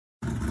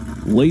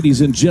Ladies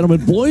and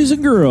gentlemen, boys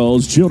and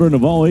girls, children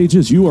of all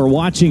ages, you are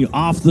watching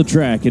Off the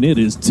Track, and it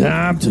is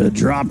time to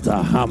drop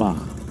the hammer.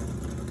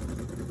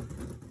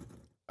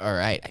 All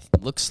right,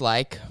 looks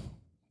like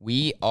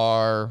we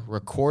are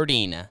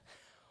recording.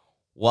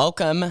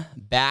 Welcome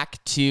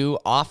back to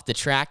Off the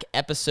Track,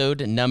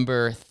 episode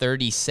number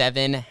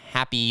 37.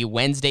 Happy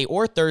Wednesday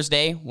or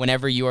Thursday,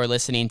 whenever you are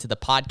listening to the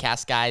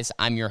podcast, guys.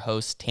 I'm your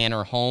host,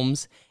 Tanner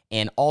Holmes,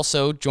 and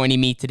also joining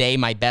me today,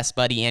 my best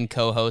buddy and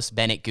co-host,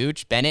 Bennett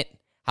Gooch. Bennett,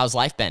 how's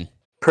life been?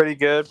 Pretty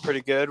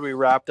good. We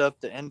wrapped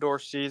up the indoor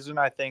season,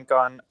 I think,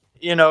 on,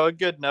 a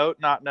good note,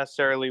 not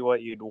necessarily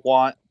what you'd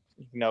want,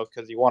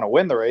 because you want to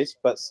win the race,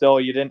 but still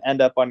you didn't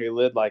end up on your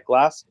lid like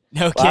last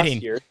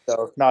year,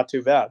 so not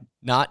too bad.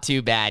 Not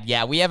too bad.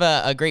 Yeah, we have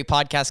a great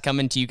podcast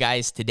coming to you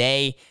guys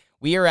today.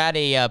 We are at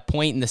a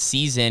point in the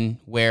season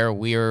where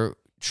we're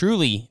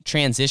truly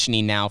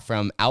transitioning now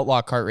from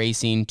outlaw kart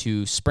racing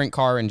to sprint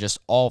car and just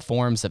all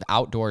forms of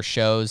outdoor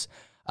shows.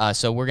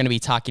 So we're going to be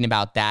talking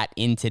about that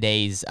in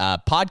today's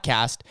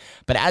podcast.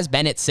 But as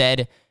Bennett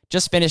said,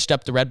 just finished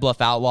up the Red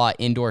Bluff Outlaw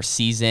indoor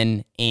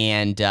season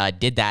and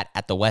did that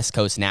at the West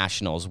Coast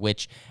Nationals,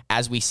 which,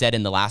 as we said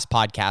in the last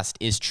podcast,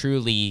 is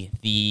truly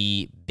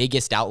the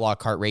biggest outlaw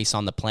kart race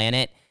on the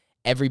planet.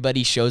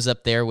 Everybody shows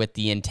up there with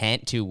the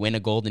intent to win a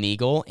Golden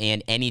Eagle,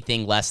 and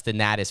anything less than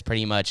that is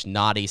pretty much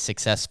not a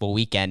successful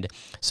weekend.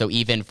 So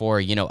even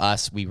for,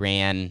 us, we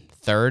ran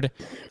third,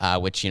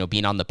 which,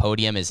 being on the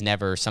podium is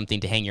never something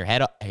to hang your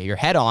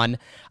head on.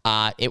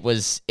 It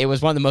was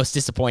one of the most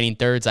disappointing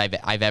thirds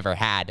I've ever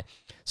had.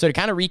 So to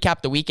kind of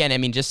recap the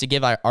weekend, just to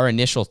give our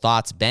initial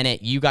thoughts,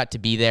 Bennett, you got to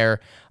be there.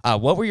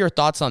 What were your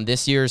thoughts on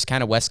this year's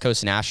kind of West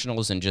Coast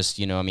Nationals and just,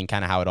 kind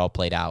of how it all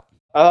played out?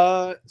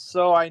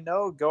 So I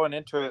know going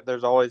into it,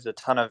 there's always a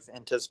ton of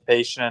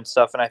anticipation and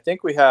stuff. And I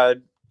think we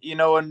had,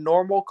 a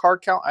normal car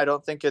count. I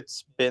don't think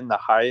it's been the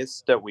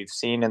highest that we've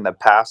seen in the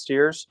past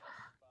years.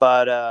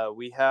 But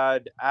we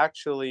had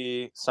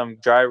actually some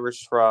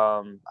drivers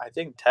from, I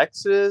think,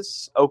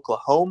 Texas,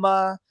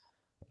 Oklahoma,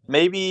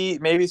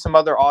 maybe some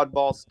other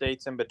oddball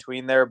states in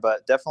between there,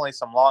 but definitely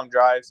some long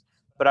drives.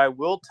 But I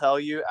will tell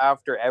you,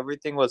 after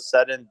everything was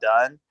said and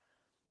done,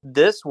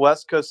 this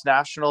West Coast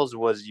Nationals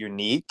was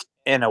unique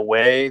in a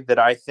way that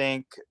I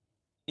think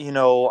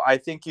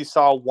you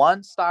saw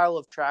one style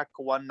of track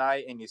one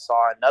night and you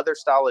saw another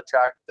style of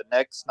track the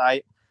next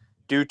night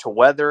due to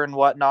weather and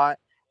whatnot.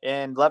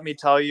 And let me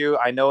tell you,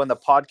 I know in the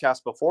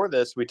podcast before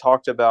this, we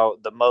talked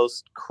about the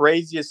most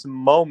craziest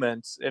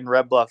moments in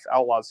Red Bluff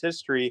Outlaws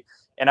history.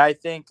 And I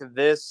think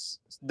this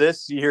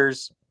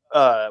year's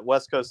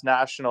West Coast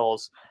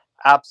Nationals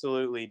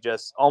absolutely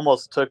just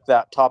almost took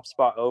that top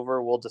spot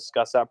over. We'll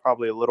discuss that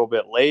probably a little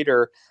bit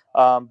later.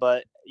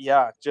 But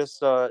yeah,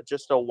 just a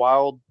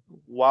wild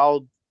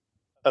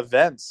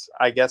events,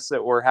 I guess,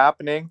 that were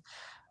happening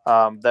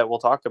that we'll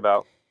talk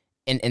about.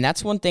 And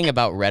that's one thing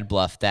about Red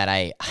Bluff that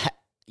I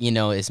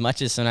as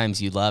much as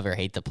sometimes you love or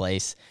hate the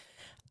place,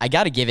 I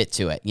got to give it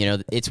to it.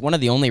 It's one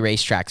of the only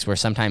racetracks where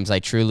sometimes I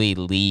truly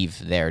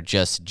leave there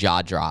just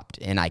jaw dropped,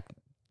 and I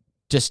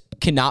just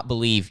cannot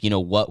believe,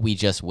 what we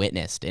just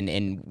witnessed.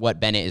 And what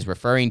Bennett is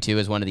referring to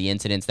is one of the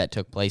incidents that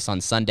took place on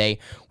Sunday,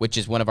 which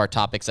is one of our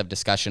topics of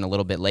discussion a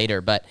little bit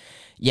later. But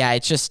yeah,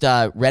 it's just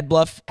Red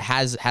Bluff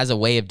has a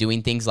way of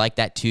doing things like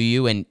that to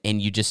you, and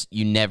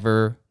you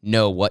never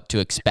know what to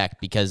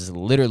expect because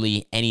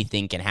literally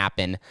anything can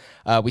happen.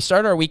 We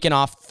started our weekend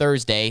off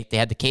Thursday. They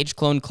had the Cage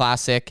Clone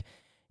Classic,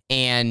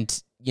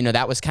 and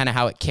that was kind of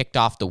how it kicked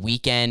off the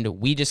weekend.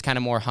 We just kind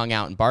of more hung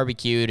out and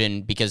barbecued,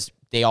 and because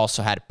they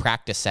also had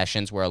practice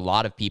sessions where a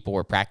lot of people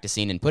were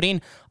practicing and putting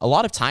a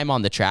lot of time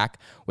on the track,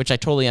 which I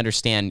totally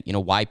understand,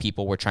 why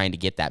people were trying to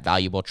get that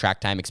valuable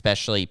track time,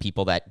 especially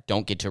people that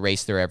don't get to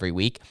race there every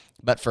week.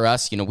 But for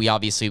us, we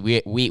obviously,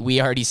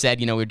 we already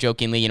said, we're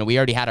jokingly, we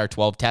already had our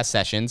 12 test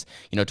sessions,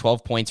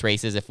 12 points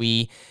races. If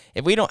we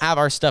don't have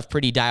our stuff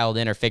pretty dialed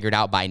in or figured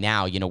out by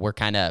now,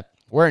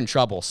 we're in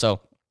trouble. So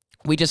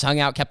we just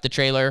hung out, kept the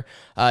trailer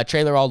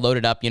all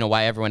loaded up,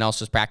 while everyone else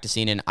was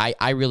practicing. And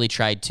I really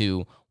tried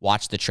to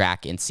watch the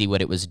track and see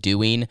what it was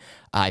doing.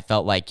 I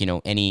felt like,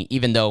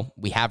 even though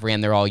we have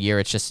ran there all year,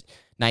 it's just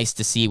nice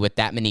to see with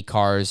that many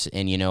cars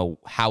and,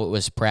 how it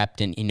was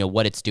prepped and,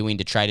 what it's doing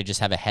to try to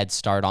just have a head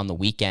start on the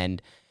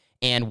weekend.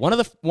 And one of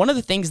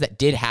the things that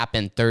did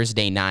happen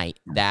Thursday night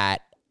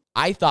that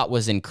I thought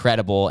was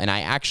incredible, and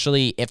I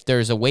actually, if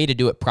there's a way to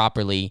do it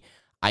properly,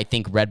 I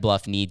think Red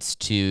Bluff needs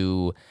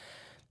to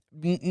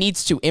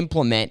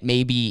implement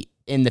maybe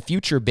in the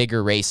future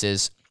bigger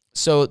races.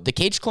 So the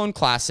Cage Clone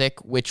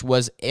Classic, which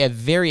was a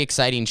very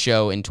exciting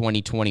show in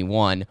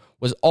 2021,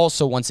 was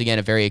also once again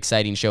a very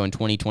exciting show in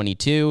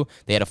 2022.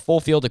 They had a full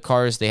field of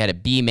cars. They had a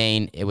B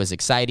main. It was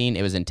exciting.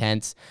 It was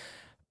intense.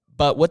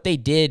 But what they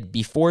did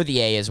before the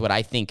A is what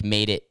I think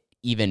made it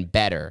even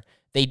better.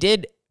 They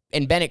did,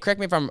 and Bennett, correct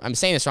me if I'm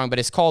saying this wrong, but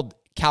it's called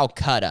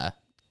Calcutta.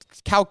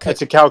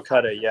 It's a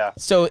Calcutta, yeah.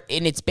 So,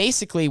 and it's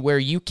basically where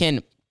you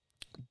can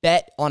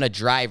bet on a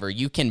driver.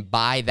 You can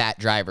buy that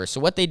driver.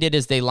 So what they did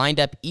is they lined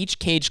up each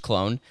Cage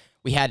Clone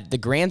We had the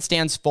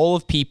grandstands full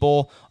of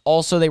people.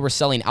 Also, they were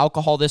selling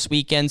alcohol this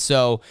weekend.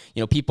 So,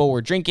 people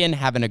were drinking,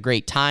 having a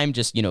great time,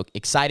 just,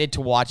 excited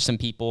to watch some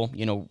people,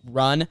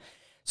 run.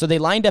 So they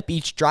lined up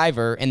each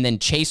driver, and then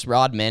Chase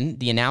Rodman,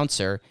 the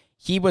announcer,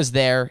 he was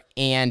there,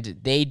 and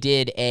they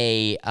did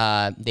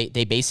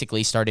they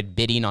basically started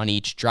bidding on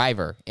each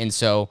driver. And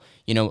so,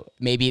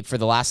 maybe for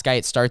the last guy,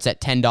 it starts at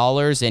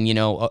 $10,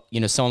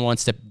 and, someone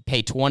wants to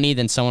pay 20,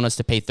 then someone wants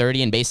to pay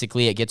 30, and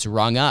basically it gets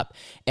rung up.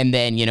 And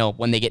then,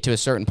 when they get to a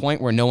certain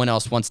point where no one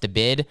else wants to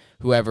bid,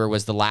 whoever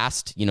was the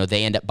last,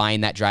 they end up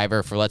buying that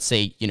driver for, let's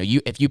say,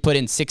 if you put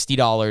in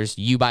 $60,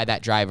 you buy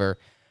that driver,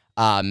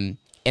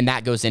 and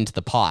that goes into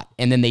the pot.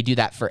 And then they do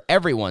that for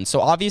everyone.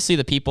 So obviously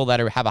the people that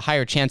have a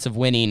higher chance of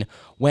winning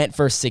went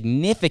for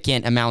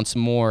significant amounts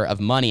more of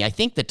money. I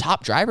think the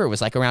top driver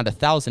was like around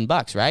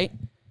 $1,000, right?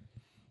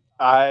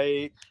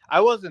 I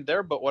wasn't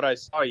there, but what I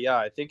saw, yeah,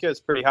 I think it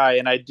was pretty high.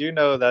 And I do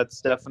know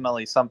that's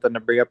definitely something to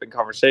bring up in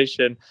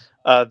conversation.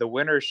 The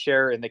winner's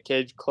share in the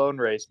Cage Clone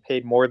race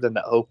paid more than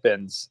the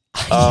Opens,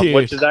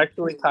 which is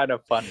actually kind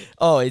of funny.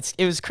 Oh, it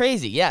was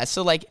crazy. Yeah.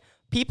 So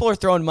people are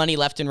throwing money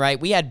left and right.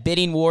 We had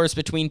bidding wars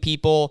between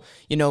people.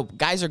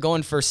 Guys are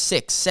going for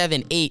 $600,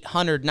 $700,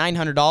 $800,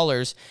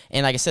 $900.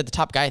 And like I said, the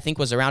top guy I think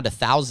was around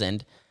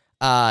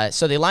 $1,000.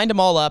 So they lined them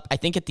all up. I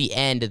think at the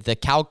end, the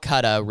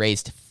Calcutta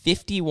raised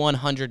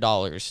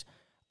 $5,100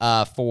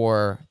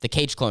 for the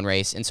Cage Clone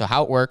race. And so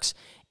how it works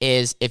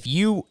is if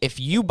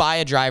you buy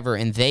a driver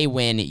and they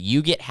win,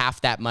 you get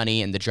half that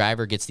money and the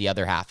driver gets the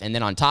other half. And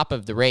then on top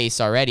of the race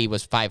already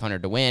was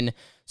 $500 to win.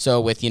 So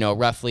with,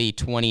 roughly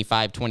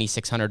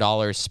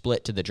 $2,600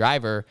 split to the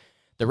driver,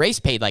 the race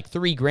paid like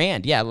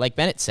 $3,000. Yeah, like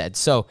Bennett said.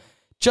 So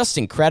just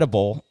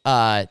incredible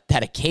that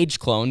a Cage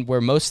Clone,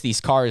 where most of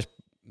these cars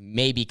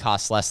maybe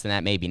cost less than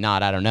that, maybe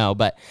not, I don't know.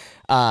 But,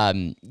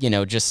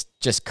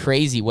 just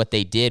crazy what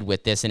they did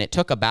with this. And it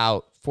took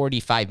about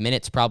 45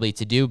 minutes probably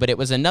to do, but it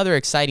was another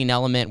exciting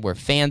element where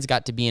fans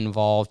got to be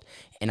involved.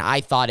 And I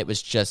thought it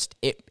was just,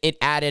 it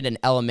added an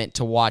element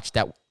to watch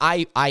that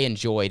I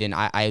enjoyed, and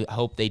I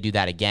hope they do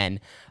that again.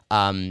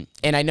 And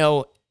I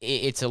know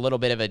it's a little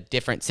bit of a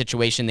different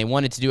situation. They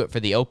wanted to do it for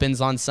the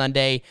Opens on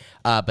Sunday,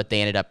 but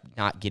they ended up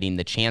not getting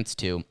the chance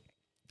to.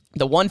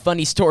 The one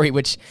funny story,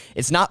 which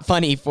it's not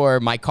funny for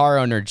my car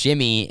owner,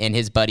 Jimmy, and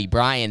his buddy,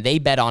 Brian, they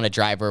bet on a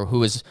driver who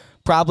was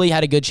probably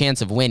had a good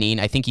chance of winning.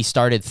 I think he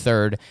started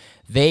third.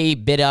 They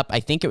bid up, I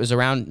think it was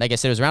around, like I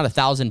said, it was around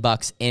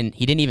 $1,000, and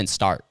he didn't even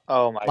start.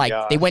 Oh my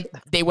god!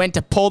 They went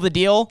to pull the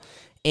deal,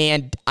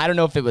 and I don't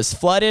know if it was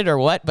flooded or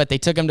what, but they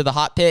took him to the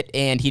hot pit,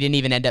 and he didn't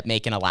even end up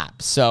making a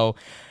lap. So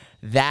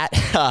that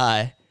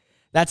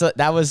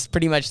was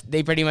pretty much,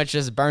 they pretty much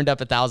just burned up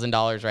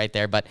 $1,000 right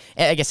there. But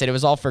like I said, it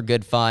was all for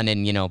good fun,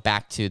 and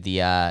back to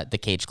the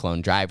Cage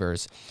Clone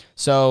drivers.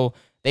 So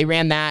they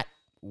ran that.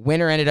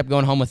 Winner ended up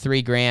going home with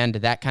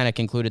 $3,000. That kind of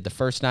concluded the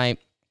first night.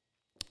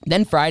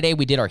 Then Friday,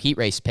 we did our heat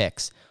race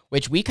picks,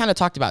 which we kind of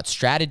talked about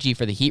strategy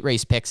for the heat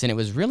race picks, and it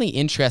was really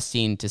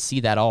interesting to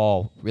see that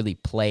all really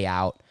play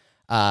out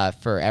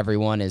for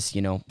everyone as,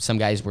 some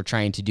guys were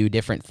trying to do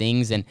different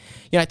things. And,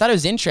 I thought it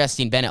was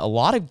interesting, Bennett. A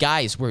lot of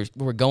guys were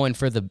going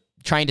for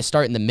trying to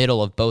start in the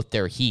middle of both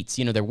their heats.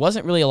 There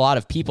wasn't really a lot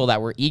of people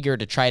that were eager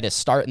to try to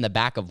start in the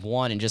back of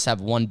one and just have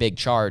one big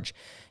charge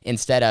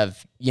instead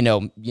of,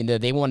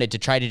 they wanted to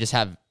try to just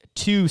have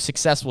two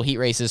successful heat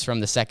races from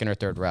the second or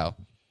third row.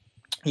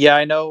 Yeah,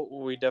 I know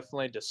we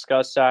definitely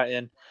discussed that.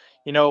 And,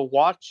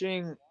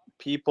 watching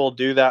people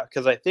do that,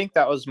 because I think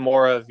that was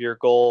more of your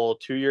goal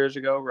 2 years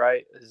ago,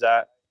 right? Is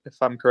that, if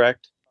I'm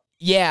correct?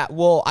 Yeah,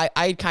 well,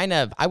 I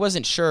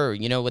wasn't sure,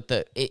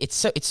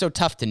 it's so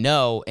tough to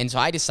know. And so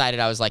I decided,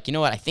 I was like, you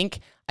know what, I think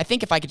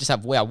if I could just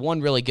have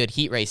one really good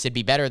heat race, it'd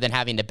be better than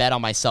having to bet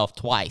on myself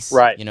twice.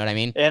 Right. You know what I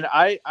mean? And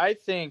I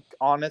think,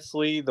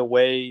 honestly, the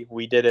way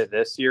we did it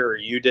this year, or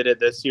you did it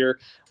this year,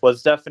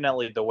 was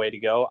definitely the way to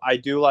go. I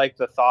do like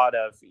the thought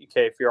of,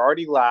 okay, if you're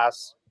already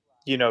last,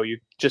 you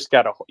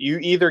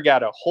either got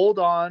to hold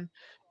on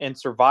and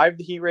survive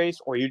the heat race,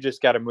 or you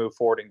just got to move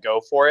forward and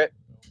go for it.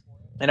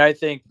 And I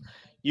think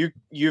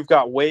you've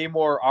got way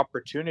more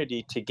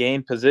opportunity to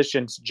gain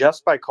positions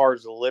just by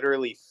cars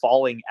literally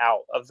falling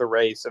out of the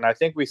race. And I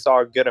think we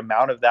saw a good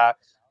amount of that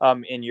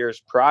in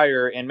years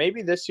prior. And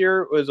maybe this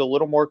year was a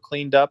little more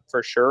cleaned up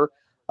for sure.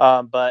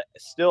 But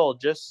still,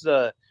 just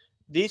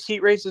these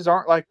heat races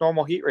aren't like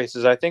normal heat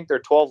races. I think they're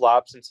 12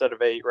 laps instead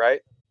of 8,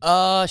 right?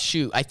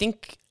 Shoot. I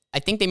think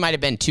they might have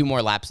been 2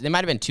 more laps. They might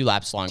have been 2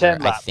 laps longer,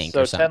 10 laps. I think.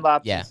 So or 10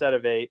 laps instead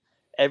of 8.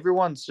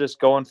 Everyone's just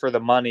going for the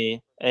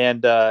money.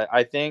 And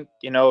I think,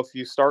 if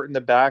you start in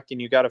the back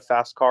and you got a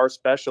fast car,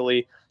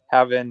 especially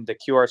having the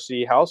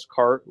QRC house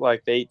cart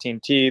like the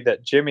 18T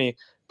that Jimmy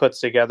puts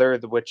together,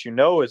 which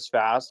is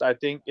fast, I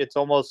think it's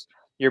almost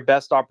your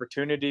best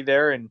opportunity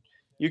there. And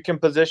you can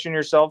position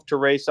yourself to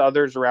race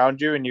others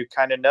around you, and you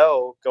kind of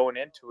know going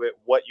into it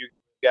what you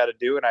got to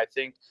do. And I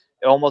think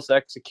it almost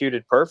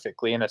executed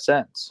perfectly in a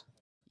sense.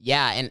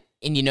 Yeah. And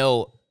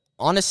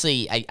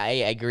honestly, I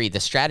agree. The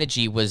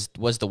strategy was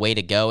the way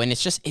to go. And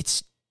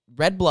it's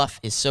Red Bluff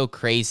is so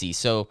crazy.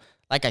 So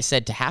like I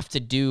said, to have to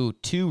do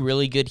 2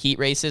 really good heat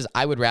races,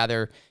 I would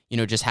rather,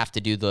 just have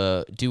to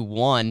do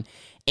one.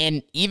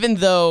 And even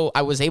though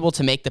I was able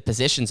to make the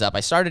positions up, I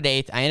started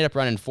 8th. I ended up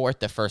running 4th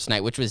the first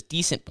night, which was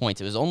decent points.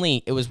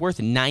 It was worth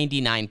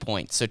 99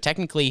 points. So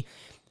technically,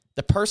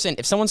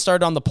 if someone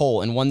started on the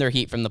pole and won their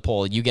heat from the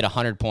pole, you get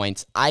 100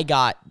 points. I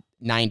got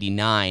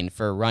 99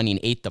 for running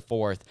 8th to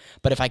 4th.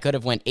 But if I could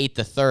have went 8th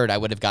to 3rd, I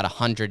would have got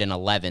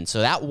 111.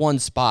 So that one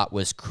spot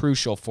was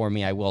crucial for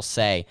me, I will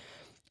say.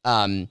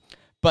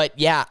 But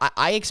yeah,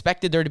 I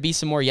expected there to be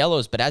some more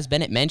yellows, but as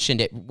Bennett mentioned,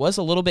 it was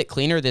a little bit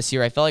cleaner this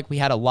year. I felt like we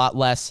had a lot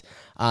less,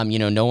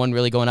 no one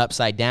really going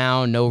upside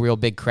down, no real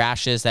big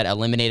crashes that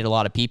eliminated a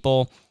lot of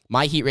people.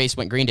 My heat race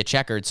went green to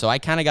checkered, so I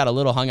kind of got a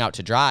little hung out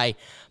to dry.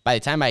 By the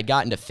time I had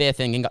gotten to 5th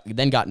and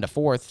then gotten to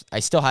 4th, I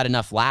still had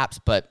enough laps,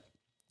 but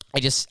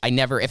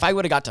if I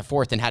would have got to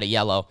 4th and had a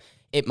yellow,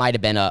 it might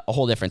have been a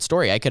whole different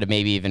story. I could have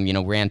maybe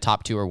even, ran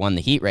top 2 or won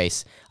the heat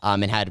race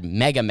and had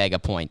mega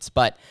points.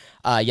 But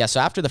so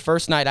after the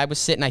first night, I was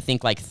sitting, I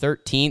think, like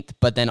 13th.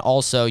 But then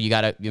also you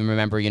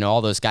remember,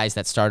 all those guys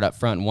that started up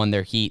front and won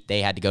their heat,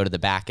 they had to go to the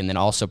back and then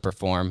also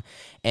perform.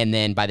 And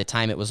then by the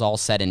time it was all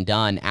said and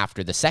done,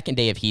 after the second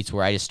day of heats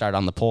where I just started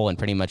on the pole and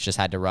pretty much just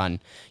had to run,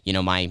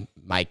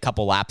 my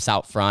couple laps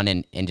out front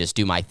and just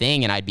do my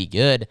thing and I'd be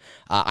good.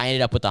 I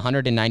ended up with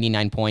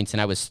 199 points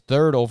and I was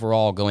 3rd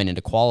overall going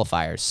into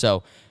qualifiers.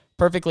 So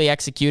perfectly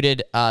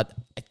executed. I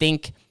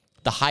think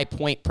the high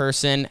point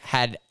person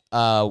had,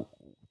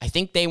 I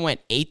think they went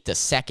 8th to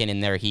 2nd in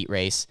their heat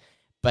race,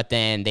 but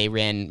then they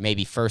ran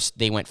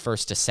they went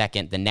 1st to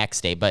 2nd the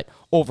next day. But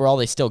overall,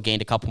 they still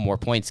gained a couple more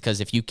points because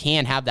if you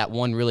can have that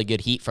one really good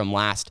heat from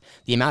last,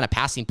 the amount of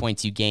passing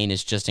points you gain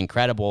is just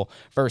incredible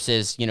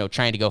versus,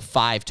 trying to go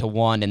 5 to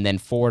 1 and then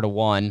 4 to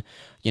 1,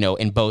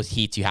 in both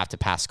heats you have to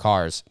pass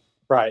cars.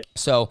 Right.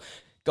 So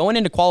going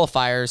into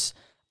qualifiers,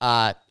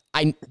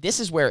 this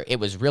is where it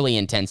was really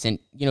intense. And,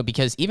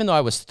 because even though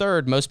I was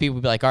 3rd, most people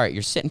would be like, all right,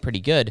 you're sitting pretty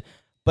good.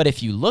 But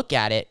if you look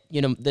at it,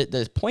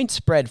 the point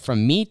spread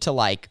from me to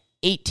like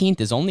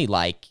 18th is only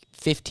like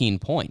 15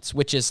 points,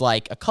 which is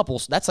like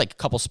that's like a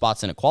couple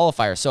spots in a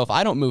qualifier. So if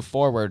I don't move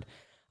forward,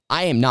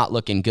 I am not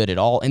looking good at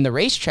all. In the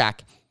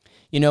racetrack,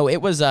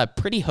 it was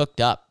pretty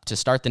hooked up to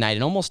start the night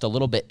and almost a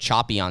little bit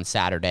choppy on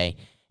Saturday.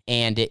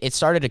 And it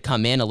started to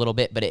come in a little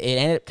bit, but it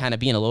ended up kind of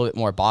being a little bit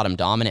more bottom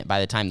dominant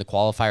by the time the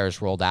qualifiers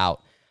rolled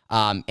out.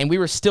 And we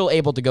were still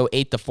able to go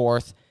 8th to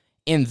 4th.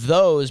 In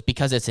those,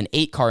 because it's an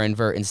 8-car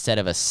invert instead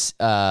of it's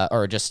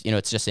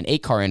just an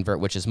 8-car invert,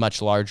 which is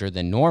much larger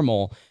than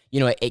normal,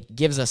 it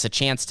gives us a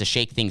chance to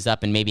shake things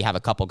up and maybe have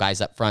a couple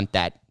guys up front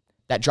that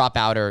drop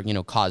out or,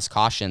 cause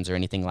cautions or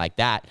anything like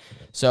that.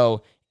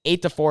 So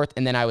 8th to 4th,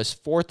 and then I was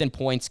 4th in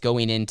points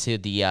going into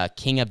the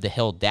King of the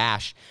Hill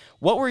Dash.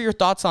 What were your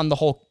thoughts on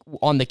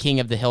the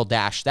King of the Hill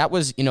Dash? That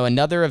was,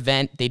 another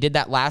event. They did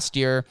that last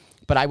year,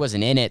 but I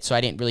wasn't in it, so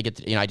I didn't really get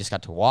to, I just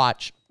got to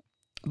watch.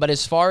 But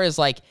as far as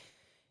like,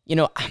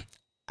 I'm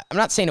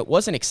not saying it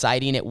wasn't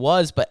exciting. It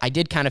was, but I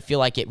did kind of feel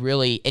like it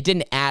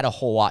didn't add a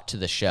whole lot to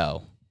the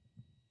show.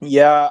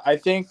 Yeah, I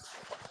think,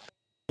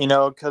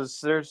 because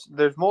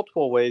there's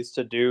multiple ways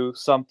to do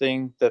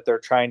something that they're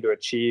trying to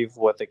achieve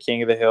with the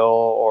King of the Hill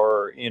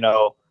or,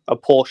 a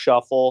pole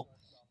shuffle.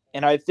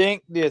 And I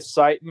think the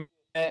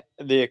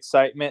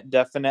excitement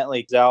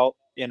definitely is out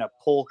in a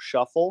pole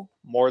shuffle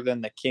more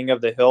than the King of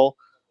the Hill.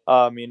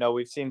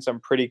 We've seen some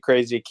pretty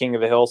crazy King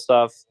of the Hill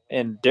stuff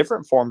in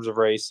different forms of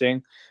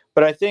racing.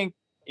 But I think,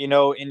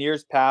 in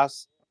years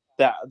past,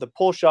 that the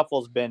pole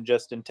shuffle has been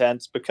just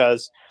intense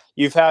because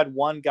you've had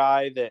one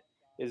guy that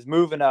is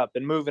moving up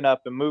and moving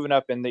up and moving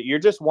up, and that you're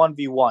just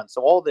 1v1.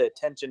 So all the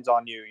attention's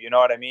on you. You know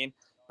what I mean?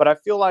 But I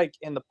feel like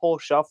in the pole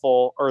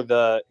shuffle or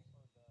the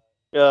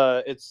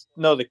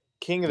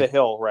King of the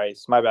Hill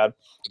race, my bad.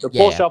 The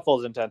pole shuffle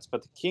is intense,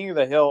 but the King of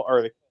the Hill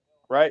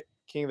right?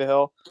 King of the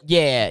Hill.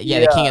 Yeah,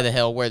 the King of the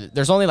Hill, where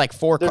there's only like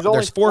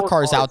there's four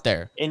cars out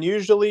there. And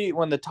usually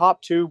when the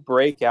top 2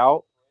 break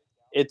out,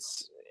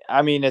 it's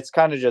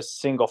kind of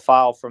just single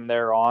file from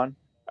there on.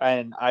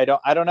 And I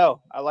don't know.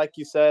 Like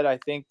you said, I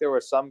think there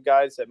were some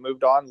guys that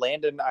moved on.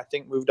 Landon, I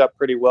think, moved up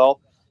pretty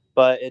well,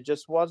 but it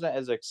just wasn't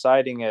as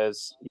exciting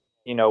as,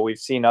 we've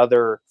seen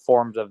other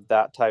forms of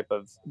that type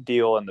of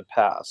deal in the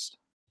past.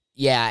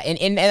 Yeah,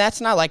 and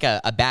that's not like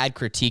a bad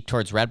critique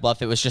towards Red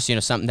Bluff. It was just,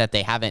 something that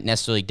they haven't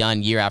necessarily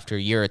done year after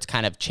year. It's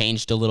kind of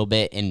changed a little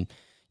bit and,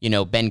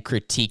 been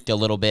critiqued a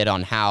little bit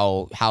on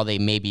how they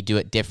maybe do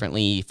it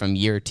differently from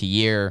year to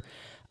year.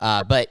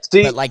 But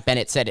like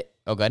Bennett said,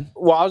 good.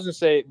 Well, I was going to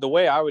say, the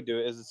way I would do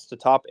it is it's the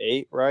top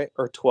 8, right?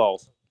 Or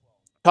 12.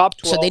 Top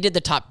 12. So they did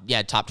the top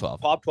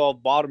 12. Top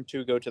 12, bottom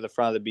 2 go to the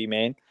front of the B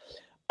main.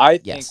 I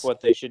think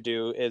what they should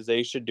do is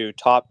they should do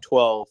top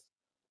 12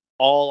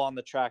 all on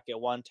the track at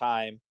one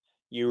time.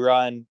 You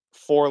run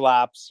 4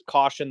 laps,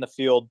 caution the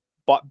field,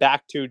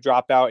 back 2,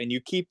 drop out, and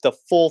you keep the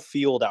full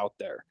field out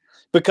there.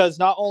 Because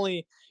not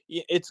only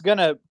it's going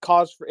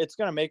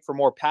to make for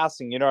more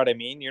passing, you know what I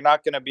mean? You're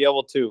not going to be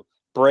able to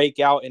break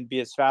out and be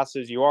as fast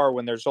as you are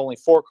when there's only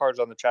 4 cars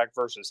on the track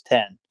versus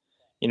 10.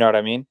 You know what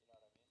I mean?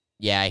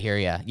 Yeah, I hear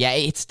you. Yeah,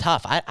 it's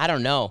tough. I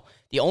don't know.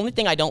 The only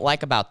thing I don't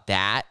like about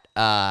that,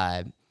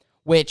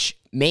 which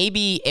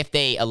maybe if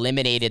they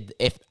eliminated,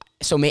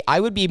 I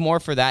would be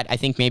more for that. I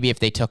think maybe if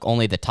they took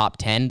only the top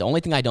 10. The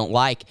only thing I don't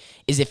like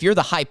is if you're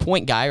the high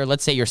point guy, or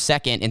let's say you're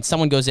second, and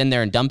someone goes in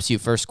there and dumps you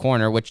first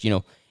corner, which,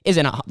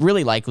 isn't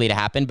really likely to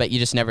happen, but you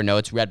just never know.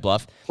 It's Red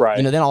Bluff.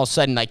 Right. Then all of a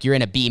sudden, like, you're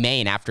in a B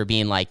main after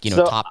being like,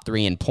 So, top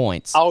 3 in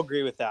points. I'll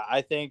agree with that.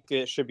 I think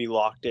it should be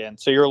locked in.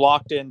 So you're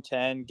locked in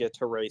 10, get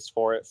to race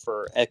for it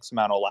for X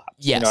amount of laps.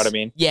 Yes. You know what I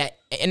mean? Yeah.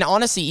 And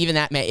honestly, even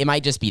that, it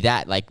might just be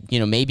that. Like,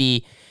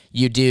 maybe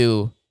you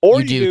do.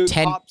 Or you do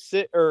 10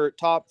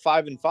 top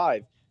 5 and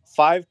 5.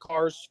 5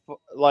 cars,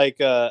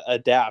 like a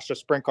dash, a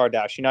sprint car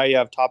dash. You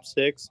have top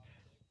 6.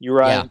 You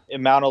run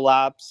amount of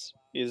laps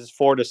is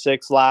 4 to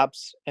 6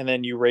 laps, and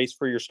then you race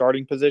for your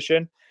starting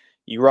position.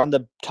 You run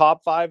the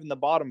top 5 and the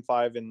bottom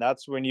 5, and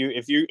that's when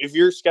if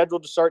you're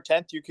scheduled to start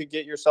 10th, you could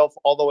get yourself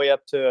all the way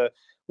up to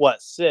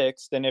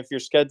 6th, and if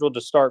you're scheduled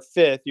to start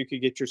 5th, you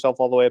could get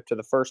yourself all the way up to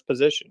the first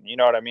position. You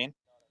know what I mean?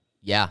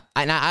 Yeah,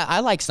 and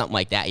I like something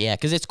like that. Yeah,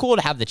 because it's cool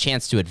to have the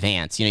chance to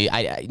advance.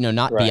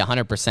 Not be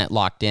 100%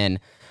 locked in.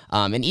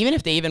 And even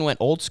if they even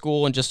went old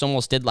school and just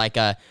almost did like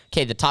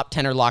the top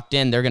 10 are locked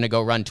in, they're gonna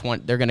go run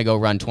 20. They're gonna go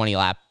run 20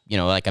 lap.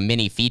 Like a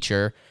mini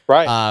feature.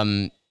 Right.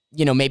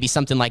 Maybe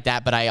something like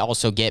that. But I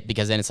also get,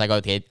 because then it's like,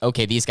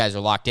 okay, these guys are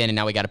locked in, and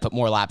now we got to put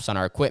more laps on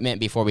our equipment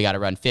before we got to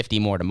run 50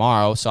 more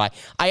tomorrow. So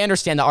I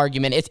understand the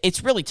argument.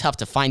 It's really tough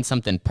to find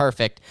something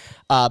perfect.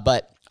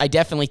 But I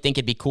definitely think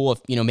it'd be cool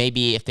if,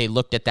 maybe if they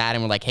looked at that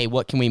and were like, hey,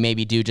 what can we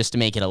maybe do just to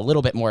make it a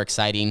little bit more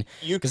exciting?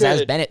 Because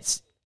as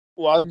Bennett's.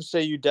 Well, I was going to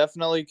say you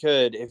definitely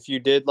could if you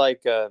did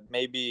like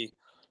maybe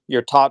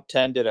your top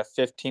 10 did a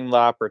 15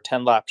 lap or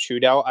 10 lap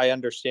shootout. I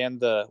understand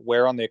the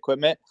wear on the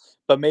equipment,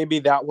 but maybe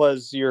that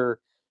was your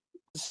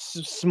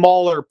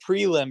smaller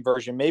prelim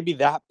version. Maybe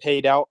that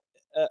paid out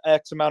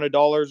X amount of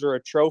dollars, or a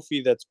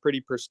trophy that's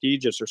pretty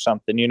prestigious or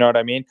something. You know what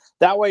I mean?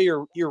 That way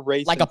you're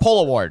racing. Like a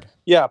pole award.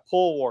 Yeah,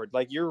 pole award.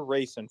 Like you're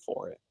racing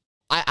for it.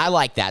 I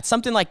like that.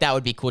 Something like that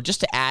would be cool, just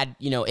to add,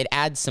 it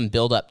adds some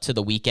build up to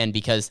the weekend,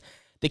 because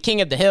the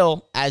King of the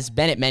Hill, as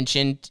Bennett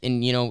mentioned,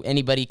 and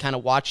anybody kind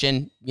of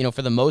watching,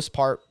 for the most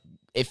part,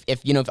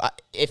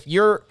 if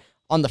you're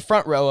on the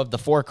front row of the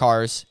 4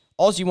 cars,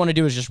 all you want to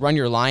do is just run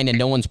your line, and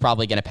no one's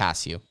probably going to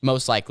pass you.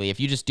 Most likely, if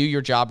you just do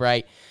your job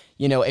right,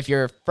 if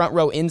you're front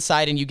row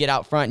inside and you get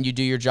out front and you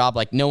do your job,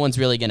 like, no one's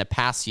really going to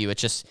pass you.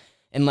 It's just,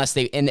 unless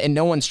they and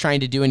no one's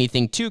trying to do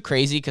anything too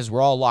crazy, because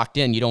we're all locked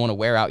in. You don't want to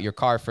wear out your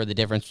car for the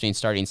difference between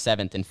starting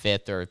 7th and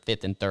 5th, or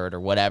 5th and 3rd, or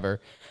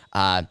whatever.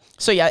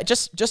 So yeah,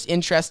 just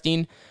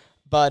interesting.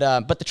 But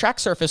the track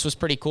surface was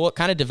pretty cool. It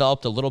kind of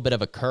developed a little bit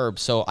of a curb.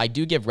 So I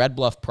do give Red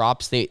Bluff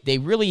props. They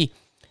really,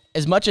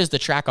 as much as the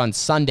track on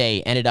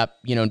Sunday ended up,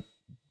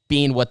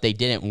 being what they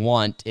didn't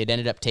want, it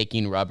ended up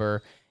taking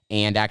rubber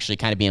and actually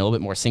kind of being a little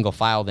bit more single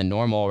file than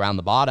normal around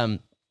the bottom.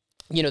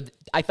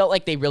 I felt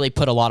like they really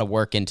put a lot of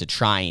work into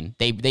trying.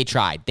 They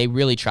tried. They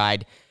really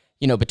tried,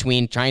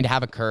 between trying to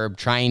have a curb,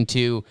 trying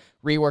to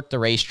rework the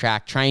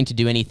racetrack, trying to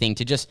do anything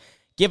to just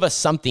give us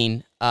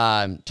something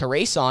to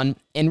race on.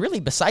 And really,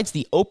 besides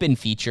the open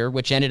feature,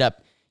 which ended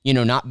up,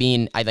 not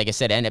being, like I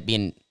said, ended up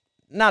being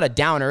not a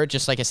downer.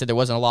 Just like I said, there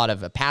wasn't a lot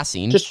of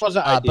passing. Just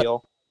wasn't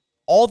ideal.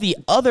 All the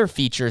other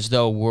features,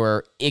 though,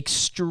 were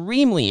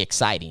extremely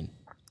exciting.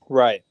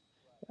 Right.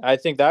 I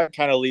think that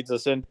kind of leads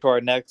us into our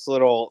next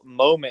little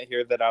moment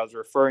here that I was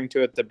referring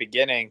to at the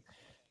beginning.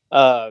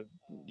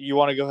 You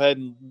want to go ahead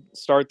and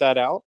start that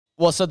out?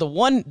 Well, so the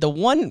one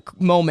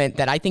moment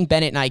that I think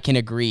Bennett and I can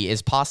agree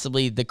is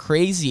possibly the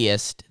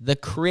craziest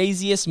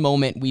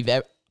moment we've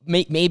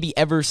maybe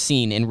ever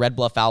seen in Red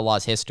Bluff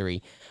Outlaws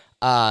history.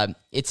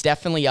 It's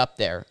definitely up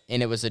there,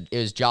 and it was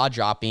jaw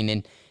dropping.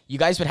 And you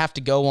guys would have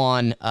to go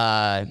on.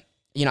 I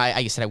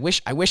said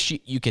I wish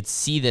you could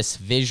see this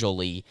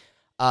visually.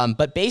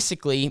 But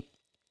basically,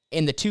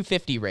 in the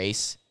 250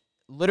 race,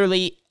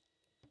 literally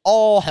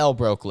all hell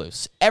broke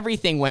loose.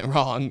 Everything went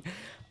wrong.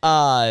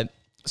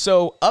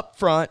 So up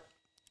front,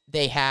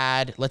 they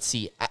had, let's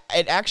see,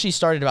 it actually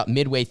started about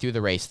midway through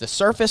the race. The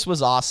surface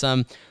was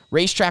awesome.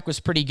 Racetrack was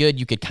pretty good.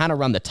 You could kind of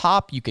run the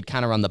top. You could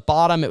kind of run the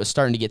bottom. It was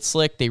starting to get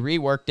slick. They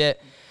reworked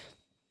it.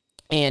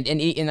 And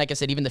like I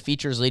said, even the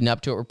features leading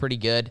up to it were pretty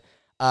good.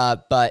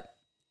 But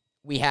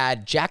we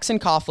had Jackson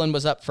Coughlin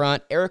was up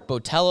front. Eric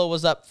Botello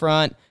was up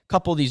front. A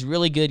couple of these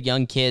really good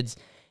young kids.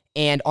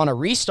 And on a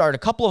restart, a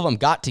couple of them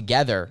got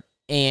together.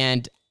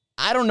 And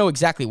I don't know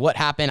exactly what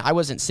happened. I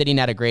wasn't sitting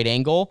at a great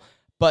angle.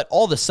 But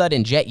all of a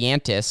sudden, Jet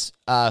Yantis,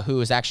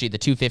 who is actually the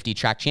 250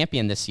 track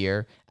champion this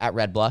year at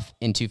Red Bluff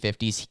in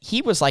 250s,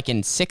 he was like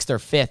in 6th or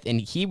 5th, and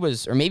he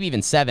was, or maybe even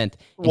 7th,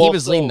 and he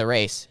was leading the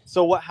race.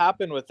 So what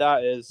happened with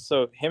that is,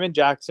 so him and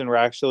Jackson were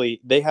actually,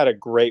 they had a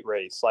great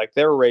race. Like,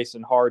 they were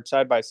racing hard,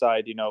 side by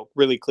side,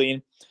 really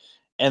clean.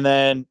 And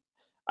then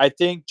I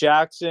think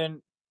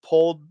Jackson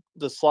pulled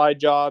the slide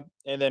job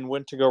and then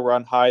went to go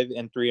run high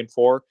in 3 and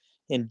 4.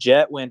 And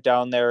Jet went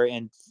down there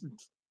and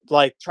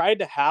tried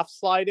to half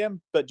slide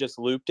him, but just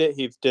looped it.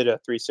 He did a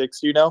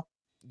 360,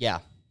 Yeah.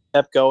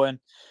 Kept going.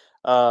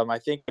 I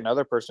think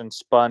another person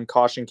spun,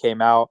 caution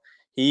came out.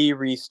 He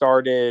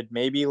restarted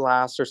maybe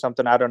last or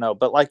something. I don't know.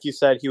 But like you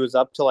said, he was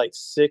up to like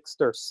sixth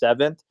or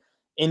seventh.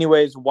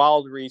 Anyways,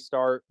 wild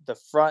restart. The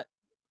front,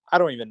 I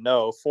don't even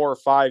know, four or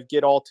five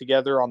get all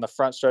together on the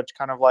front stretch,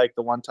 kind of like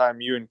the one time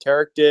you and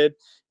Carrick did,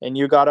 and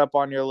you got up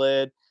on your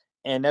lid.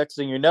 And next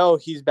thing you know,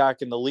 he's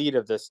back in the lead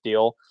of this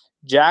deal.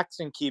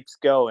 Jackson keeps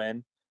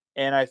going.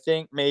 And I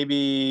think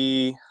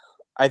that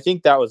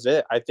was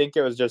it. I think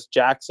it was just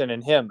Jackson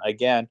and him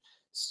again,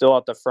 still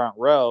at the front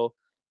row.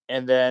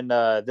 And then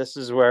this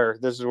is where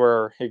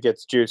it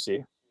gets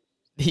juicy.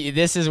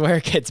 This is where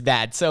it gets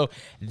bad. So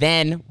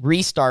then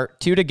restart,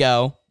 2 to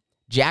go.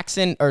 Jet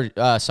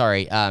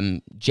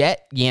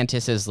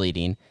Yantis is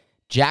leading.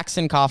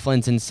 Jackson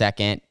Coughlin's in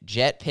second.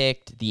 Jet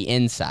picked the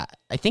inside.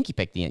 I think he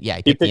picked the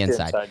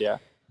inside. Yeah.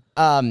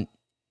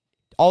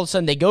 All of a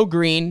sudden they go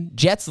green.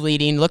 Jet's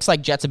leading. Looks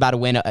like Jet's about to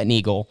win an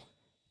eagle.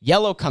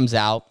 Yellow comes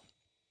out,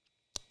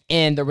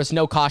 and there was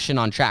no caution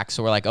on track.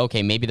 So we're like,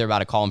 okay, maybe they're about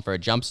to call him for a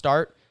jump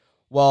start.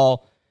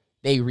 Well,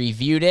 they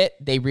reviewed it.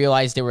 They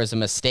realized there was a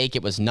mistake.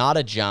 It was not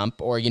a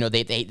jump, or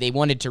they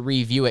wanted to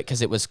review it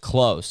because it was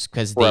close,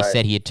 because they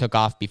said he had took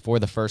off before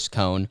the first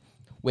cone,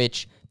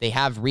 which they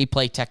have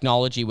replay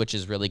technology, which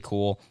is really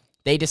cool.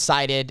 They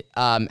decided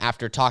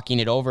after talking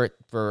it over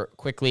for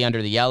quickly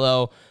under the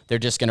yellow, they're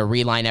just going to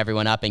reline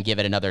everyone up and give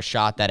it another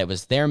shot, that it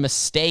was their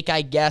mistake,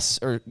 I guess,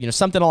 or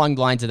something along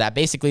the lines of that.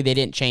 Basically, they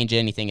didn't change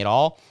anything at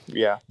all.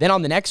 Yeah. Then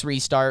on the next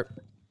restart,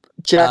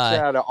 Jackson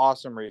had an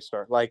awesome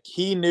restart. Like,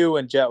 he knew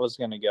when Jet was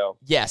going to go.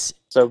 Yes.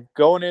 So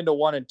going into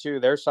 1 and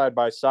 2, they're side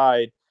by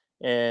side,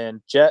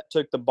 and Jet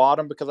took the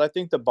bottom, because I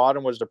think the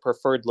bottom was the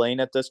preferred lane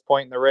at this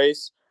point in the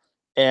race.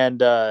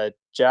 And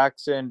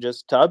Jackson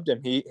just tubbed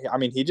him.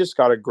 He just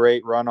got a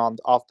great run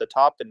off the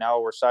top, and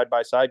now we're side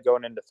by side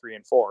going into 3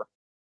 and 4.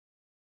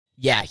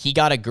 Yeah, he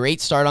got a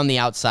great start on the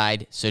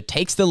outside, so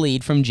takes the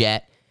lead from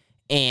Jet,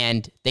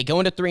 and they go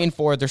into 3 and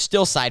 4. They're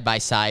still side by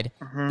side.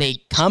 Mm-hmm. They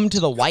come to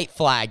the white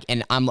flag,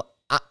 and I'm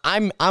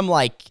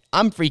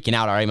freaking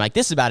out already. I'm like,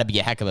 this is about to be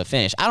a heck of a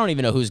finish. I don't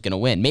even know who's going to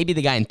win. Maybe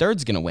the guy in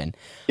third's going to win.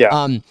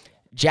 Yeah.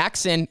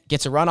 Jackson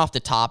gets a run off the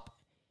top.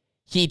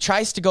 He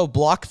tries to go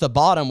block the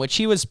bottom, which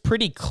he was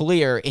pretty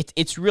clear.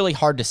 It's really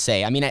hard to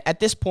say. I mean, at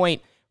this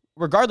point,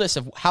 regardless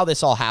of how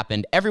this all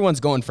happened,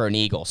 everyone's going for an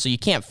eagle, so you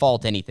can't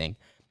fault anything.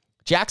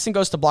 Jackson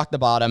goes to block the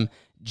bottom.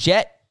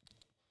 Jet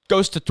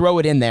goes to throw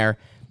it in there.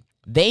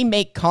 They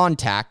make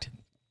contact.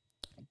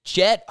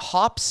 Jet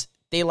hops.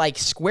 They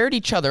squared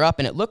each other up,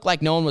 and it looked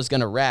like no one was going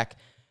to wreck.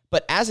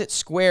 But as it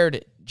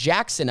squared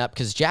Jackson up,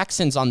 because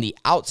Jackson's on the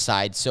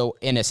outside, so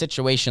in a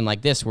situation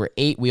like this where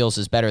 8 wheels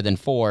is better than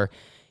 4,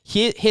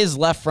 his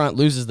left front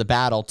loses the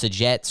battle to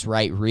Jet's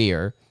right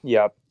rear.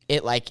 Yep.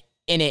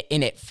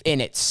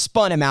 It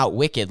spun him out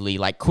wickedly,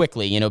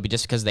 quickly,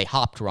 just because they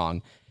hopped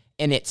wrong.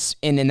 And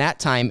in that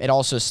time, it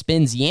also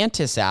spins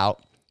Yantis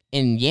out,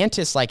 and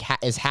Yantis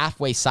is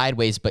halfway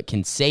sideways but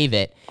can save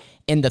it.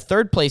 And the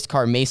third place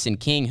car, Mason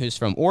King, who's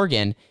from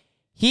Oregon,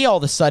 he all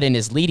of a sudden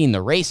is leading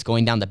the race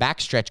going down the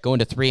backstretch, going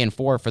to 3 and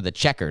 4 for the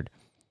checkered.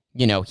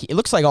 It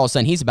looks like all of a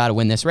sudden he's about to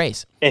win this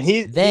race. And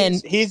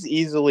he's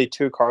easily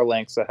 2 car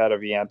lengths ahead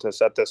of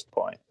Yantis at this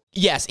point.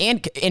 Yes,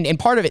 and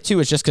part of it too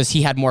is just because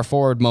he had more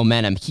forward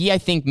momentum. He, I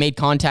think, made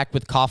contact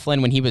with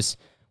Coughlin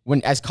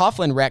as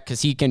Coughlin wrecked,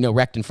 because he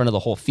wrecked in front of the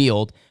whole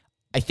field.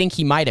 I think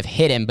he might have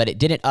hit him, but it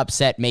didn't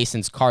upset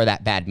Mason's car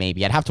that bad.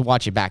 Maybe I'd have to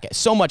watch it back.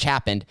 So much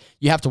happened.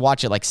 You have to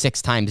watch it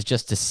 6 times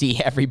just to see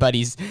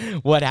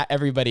what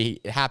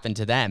everybody happened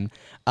to them.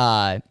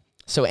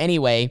 So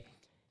anyway,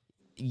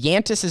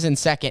 Yantis is in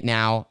second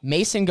now.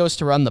 Mason goes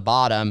to run the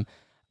bottom,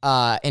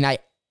 and I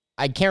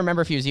can't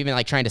remember if he was even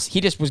he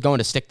just was going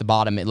to stick the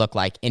bottom, it looked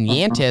like. And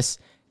Yantis,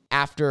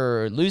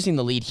 after losing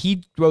the lead,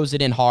 he throws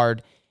it in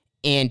hard,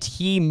 and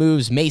he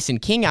moves Mason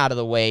King out of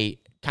the way,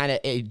 kind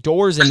of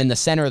doors him in the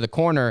center of the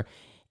corner,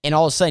 and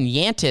all of a sudden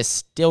Yantis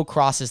still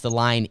crosses the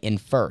line in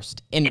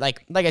first. And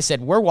like I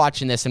said, we're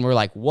watching this and we're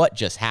like, what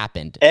just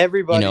happened?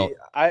 Everybody,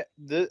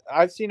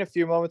 I've seen a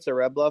few moments at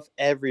Red Bluff.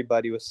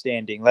 Everybody was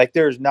standing.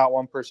 There's not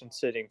one person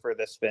sitting for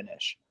this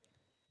finish.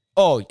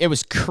 Oh, it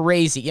was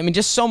crazy. I mean,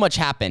 just so much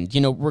happened.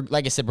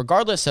 Like I said,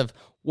 regardless of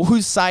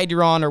whose side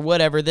you're on or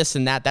whatever, this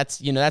and that, that's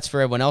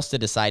for everyone else to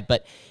decide.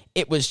 But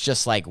it was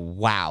just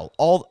wow.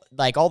 All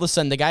of a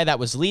sudden, the guy that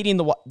was leading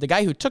the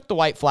guy who took the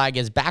white flag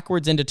is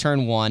backwards into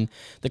turn 1.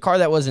 The car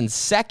that was in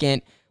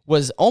second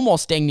was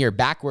almost staying near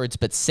backwards,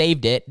 but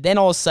saved it. Then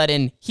all of a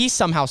sudden, he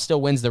somehow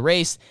still wins the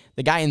race.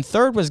 The guy in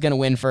third was going to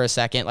win for a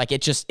second.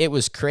 It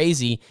was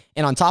crazy.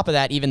 And on top of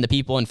that, even the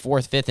people in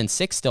 4th, 5th, and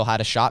 6th still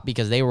had a shot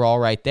because they were all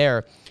right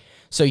there.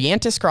 So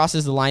Yantis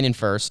crosses the line in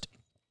first.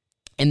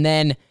 And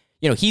then,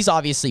 he's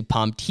obviously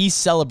pumped. He's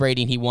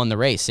celebrating he won the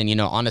race.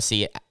 And,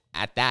 honestly,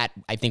 at that,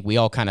 I think we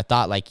all kind of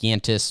thought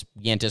Yantis,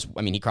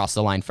 he crossed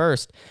the line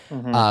first.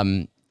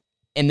 Mm-hmm.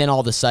 And then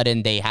all of a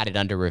sudden they had it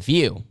under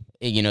review.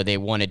 They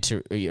wanted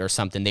to, or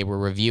something. They were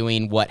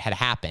reviewing what had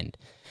happened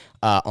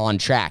on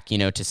track,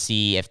 to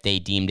see if they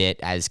deemed it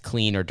as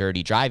clean or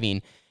dirty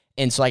driving.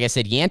 And so, like I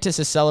said, Yantis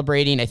is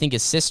celebrating. I think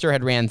his sister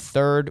had ran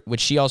third, which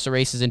she also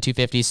races in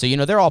 250s.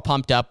 So, they're all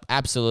pumped up.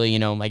 Absolutely.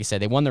 Like I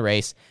said, they won the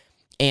race.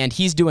 And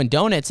he's doing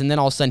donuts. And then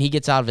all of a sudden he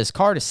gets out of his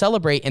car to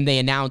celebrate. And they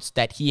announced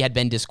that he had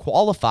been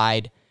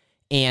disqualified.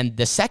 And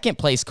the second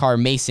place car,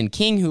 Mason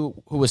King, who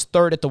was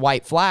third at the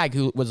white flag,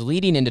 who was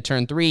leading into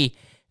turn 3,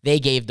 they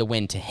gave the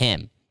win to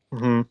him.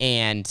 Mm-hmm.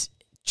 And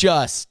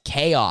just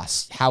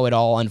chaos how it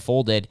all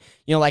unfolded.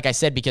 Like I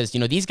said, because,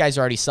 these guys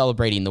are already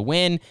celebrating the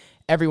win.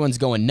 Everyone's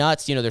going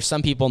nuts. There's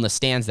some people in the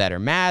stands that are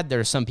mad.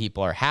 There's some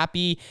people are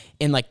happy.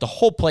 And like the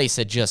whole place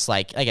had just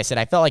like I said,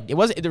 I felt like there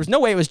was no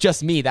way it was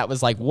just me that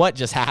was like, what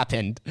just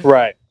happened?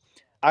 Right.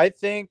 I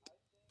think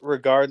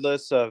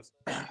regardless of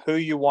who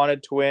you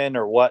wanted to win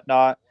or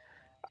whatnot,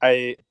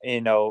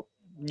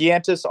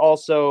 Yantis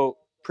also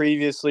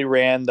previously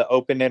ran the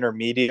open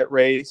intermediate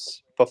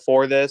race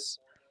before this.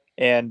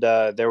 And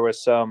there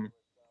was some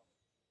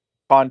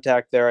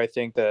contact there, I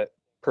think, that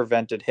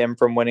prevented him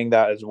from winning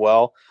that as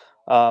well.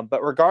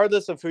 But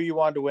regardless of who you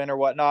wanted to win or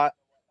whatnot,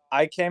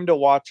 I came to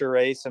watch a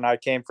race and I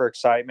came for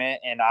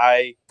excitement, and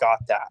I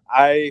got that.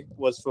 I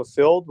was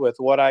fulfilled with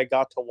what I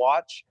got to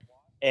watch.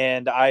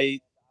 And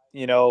I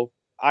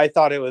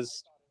thought it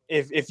was,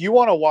 if you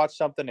want to watch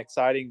something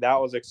exciting, that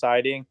was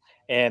exciting.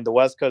 And the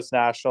West Coast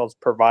Nationals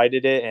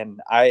provided it.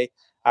 And I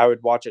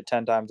would watch it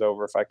 10 times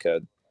over if I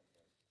could.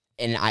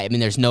 And I mean,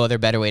 there's no other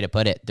better way to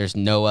put it. There's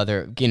no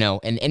other,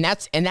 and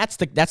that's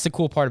the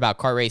cool part about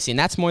kart racing.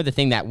 That's more the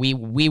thing that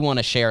we want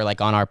to share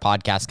like on our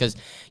podcast. Cause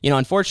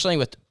unfortunately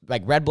with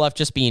like Red Bluff,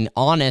 just being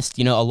honest,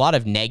 a lot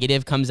of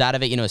negative comes out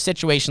of it. A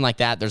situation like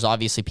that, there's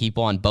obviously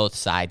people on both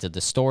sides of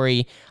the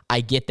story.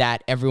 I get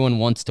that everyone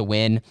wants to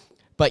win,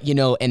 but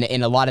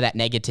and a lot of that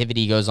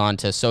negativity goes on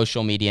to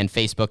social media and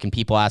Facebook and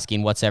people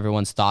asking what's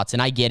everyone's thoughts.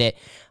 And I get it.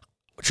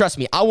 Trust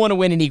me, I want to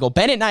win an Eagle.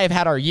 Bennett and I have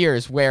had our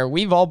years where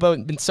we've all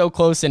been so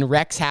close and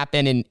wrecks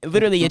happen and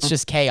literally it's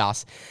just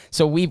chaos.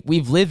 So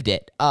we've lived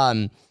it.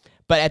 But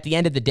at the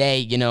end of the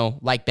day,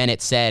 like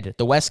Bennett said,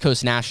 the West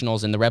Coast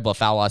Nationals and the Red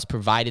Bluff Outlaws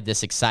provided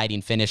this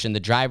exciting finish, and the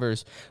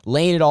drivers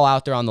laying it all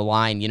out there on the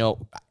line.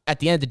 At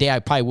the end of the day, I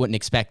probably wouldn't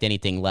expect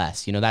anything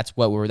less. That's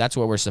what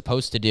we're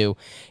supposed to do.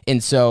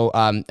 And so,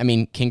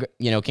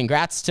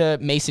 congrats to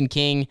Mason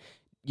King.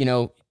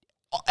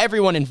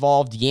 Everyone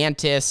involved,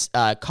 Yantis,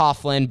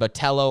 Coughlin,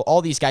 Botello,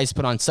 all these guys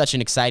put on such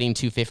an exciting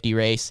 250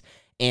 race,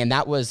 and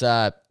that was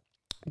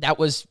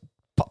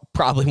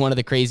probably one of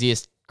the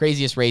craziest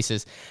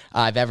races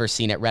I've ever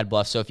seen at Red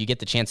Bluff. So if you get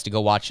the chance to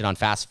go watch it on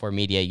Fast 4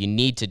 Media, you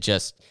need to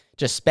just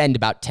spend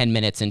about 10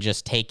 minutes and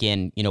just take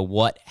in,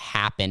 what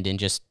happened and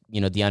just,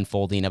 the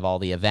unfolding of all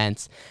the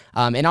events.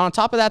 And on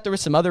top of that, there were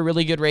some other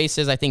really good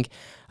races. I think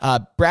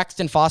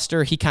Braxton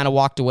Foster, he kind of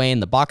walked away in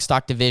the box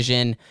stock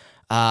division.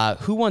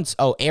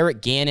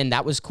 Eric Gannon,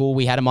 that was cool.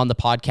 We had him on the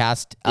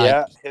podcast.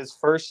 His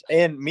first,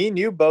 and me and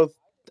you both,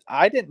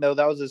 I didn't know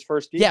that was his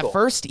first Eagle. Yeah,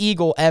 first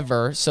Eagle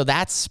ever. So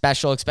that's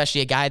special,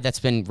 especially a guy that's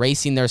been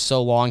racing there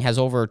so long, has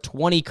over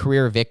 20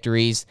 career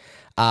victories,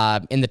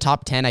 in the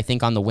top 10, I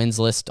think, on the wins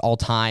list all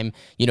time,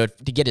 to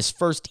get his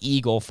first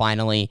Eagle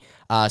finally.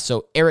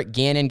 So Eric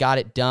Gannon got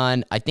it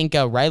done. I think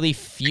Riley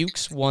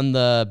Fuchs won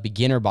the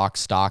beginner box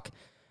stock.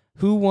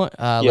 Who won?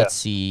 Let's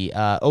see.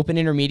 Open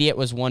Intermediate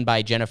was won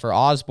by Jennifer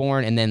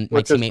Osborne, and then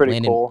my teammate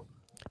Landon. Cool.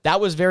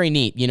 That was very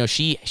neat.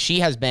 She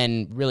has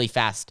been really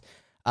fast,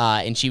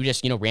 and she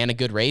just ran a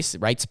good race,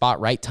 right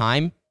spot, right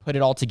time, put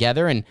it all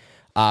together, and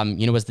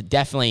was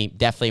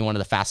definitely one of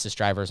the fastest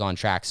drivers on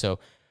track. So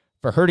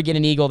for her to get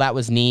an Eagle, that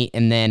was neat.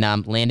 And then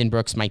Landon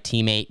Brooks, my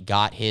teammate,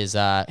 got his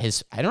I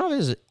don't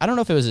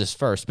know if it was his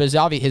first, but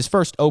it's his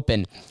first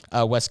Open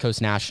West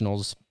Coast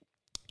Nationals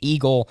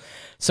Eagle.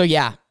 So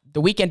yeah. The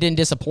weekend didn't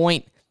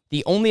disappoint.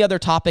 The only other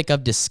topic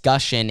of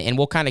discussion, and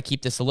we'll kind of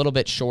keep this a little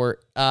bit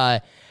short,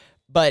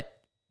 but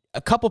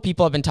a couple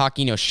people have been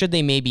talking, should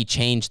they maybe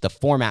change the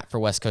format for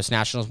West Coast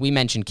Nationals? We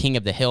mentioned King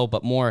of the Hill,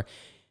 but more,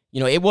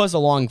 it was a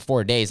long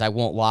 4 days. I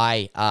won't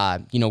lie.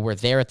 We're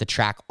there at the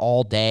track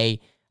all day.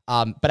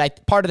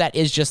 But part of that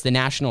is just the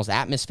Nationals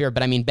atmosphere.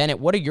 But I mean,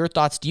 Bennett, what are your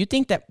thoughts? Do you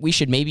think that we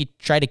should maybe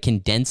try to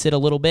condense it a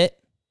little bit?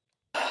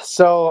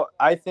 So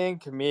I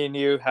think me and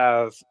you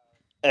have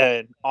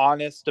an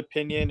honest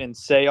opinion and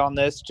say on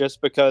this,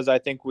 just because I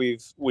think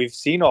we've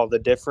seen all the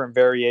different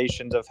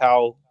variations of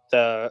how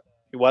the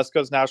West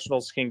Coast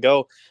Nationals can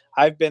go.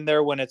 I've been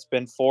there when it's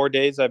been 4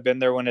 days. I've been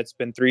there when it's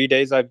been 3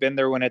 days. I've been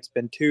there when it's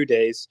been 2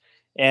 days.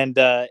 And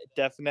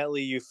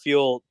definitely you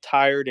feel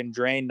tired and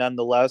drained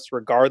nonetheless,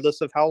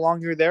 regardless of how long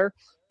you're there,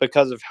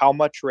 because of how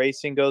much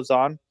racing goes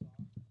on.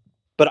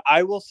 But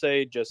I will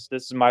say, this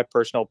is my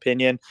personal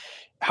opinion,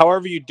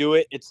 however you do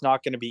it, it's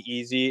not going to be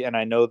easy. And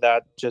I know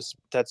that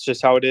that's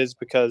just how it is,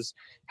 because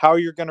how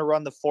you're going to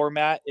run the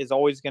format is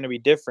always going to be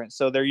different.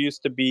 So there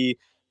used to be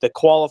the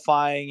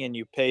qualifying and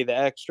you pay the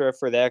extra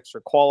for the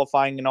extra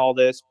qualifying and all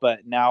this. But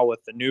now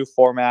with the new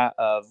format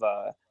of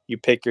you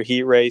pick your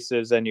heat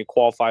races and you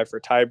qualify for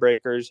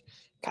tiebreakers,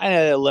 kind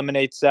of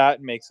eliminates that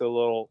and makes it a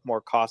little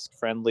more cost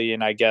friendly.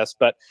 And I guess,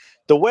 but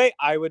the way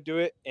I would do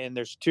it, and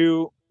there's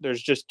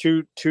just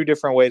two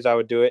different ways I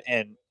would do it.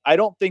 And I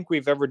don't think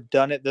we've ever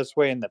done it this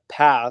way in the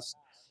past.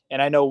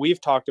 And I know we've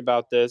talked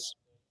about this.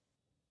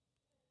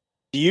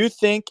 Do you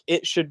think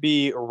it should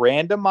be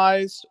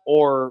randomized,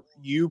 or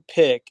you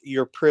pick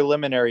your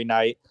preliminary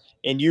night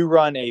and you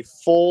run a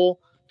full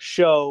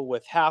show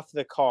with half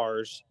the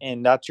cars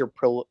and that's your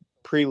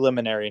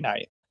preliminary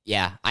night?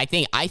 Yeah, I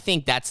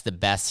think that's the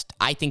best.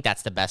 I think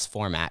that's the best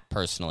format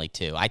personally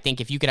too. I think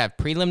if you could have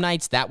prelim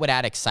nights, that would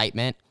add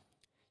excitement.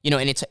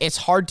 And it's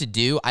hard to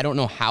do. I don't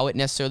know how it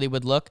necessarily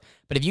would look,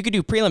 but if you could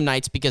do prelim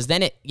nights, because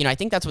then I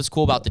think that's what's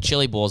cool about the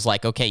Chili Bowl is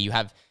like, okay, you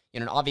have,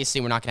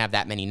 obviously we're not gonna have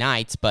that many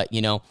nights, but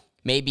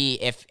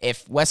maybe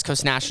if West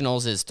Coast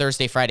Nationals is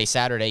Thursday, Friday,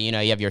 Saturday, you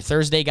have your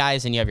Thursday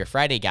guys and you have your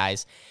Friday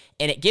guys,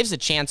 and it gives a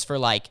chance for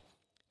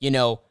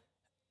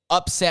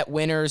upset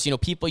winners,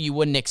 people you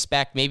wouldn't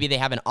expect. Maybe they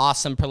have an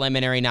awesome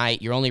preliminary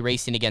night. You're only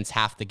racing against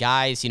half the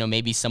guys.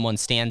 Maybe someone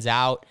stands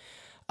out.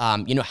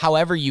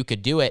 However you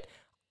could do it.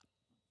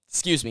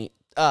 Excuse me.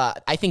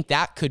 I think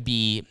that could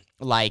be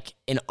like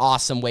an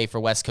awesome way for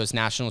West Coast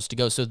Nationals to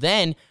go. So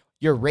then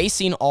you're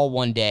racing all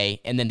one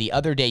day, and then the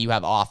other day you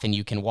have off and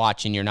you can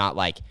watch, and you're not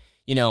like,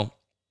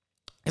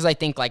 because I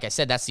think, like I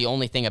said, that's the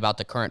only thing about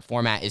the current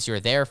format is you're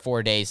there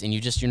 4 days and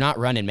you're not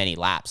running many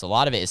laps. A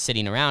lot of it is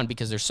sitting around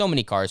because there's so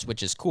many cars,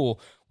 which is cool.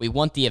 We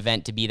want the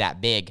event to be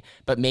that big,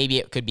 but maybe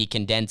it could be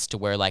condensed to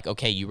where like,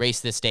 okay, you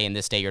race this day and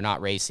this day you're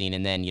not racing,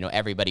 and then,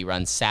 everybody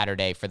runs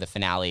Saturday for the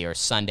finale or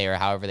Sunday or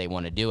however they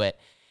want to do it.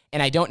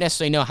 And I don't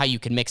necessarily know how you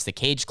can mix the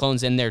Cage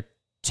Clones in there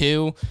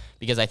too,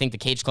 because I think the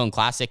Cage Clone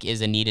Classic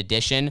is a neat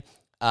addition,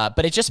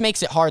 but it just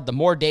makes it hard. The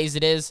more days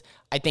it is,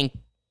 I think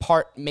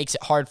makes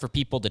it hard for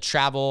people to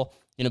travel,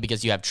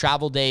 because you have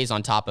travel days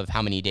on top of how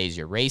many days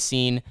you're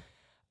racing.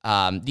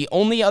 The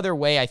only other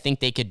way I think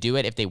they could do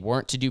it if they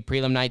weren't to do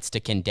prelim nights to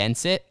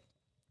condense it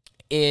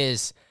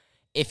is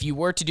if you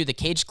were to do the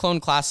Cage Clone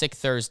Classic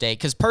Thursday,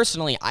 because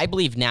personally, I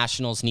believe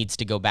Nationals needs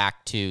to go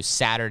back to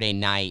Saturday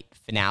night.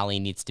 Finale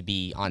needs to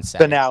be on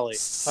Saturday. Finale,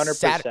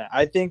 100%.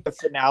 I think the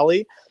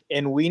finale,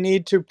 and we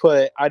need to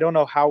put, I don't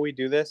know how we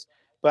do this,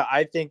 but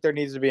I think there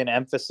needs to be an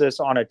emphasis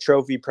on a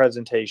trophy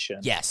presentation.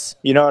 Yes.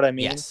 You know what I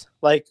mean? Yes.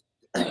 Like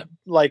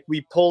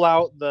we pull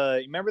out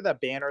remember that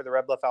banner, the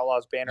Red Bluff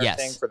Outlaws banner Yes.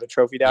 thing for the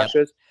trophy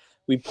dashes? Yep.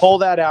 We pull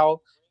that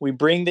out. We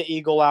bring the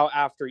Eagle out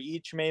after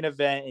each main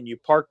event, and you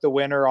park the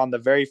winner on the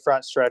very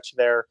front stretch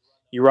there.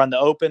 You run the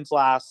opens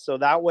last. So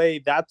that way,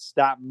 that's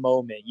that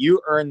moment.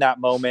 You earn that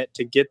moment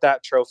to get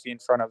that trophy in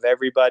front of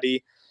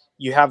everybody.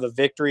 You have a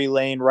victory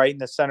lane right in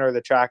the center of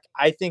the track.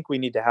 I think we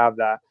need to have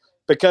that,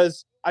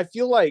 because I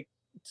feel like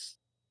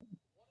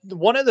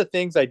one of the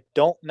things I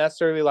don't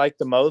necessarily like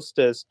the most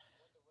is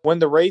when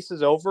the race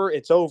is over,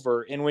 it's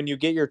over. And when you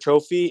get your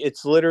trophy,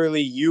 it's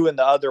literally you and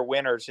the other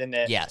winners in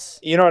it. Yes.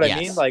 You know what I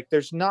mean? Like,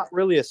 there's not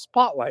really a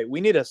spotlight. We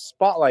need a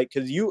spotlight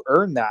because you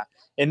earned that.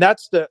 And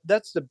that's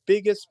the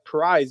biggest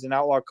prize in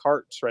Outlaw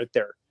Karts right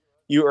there.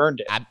 You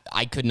earned it.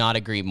 I could not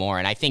agree more.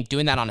 And I think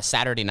doing that on a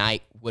Saturday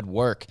night would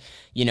work,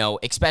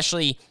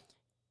 especially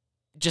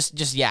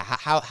just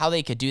how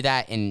they could do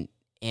that, and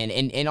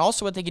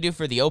also what they could do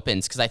for the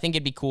opens, because I think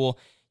it'd be cool.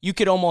 You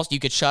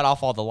could shut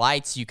off all the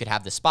lights. You could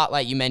have the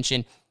spotlight you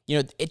mentioned.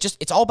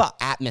 It's all about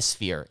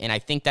atmosphere. And I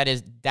think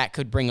that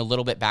could bring a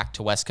little bit back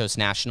to West Coast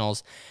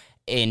Nationals.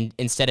 And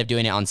instead of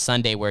doing it on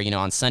Sunday, where,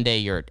 on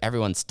Sunday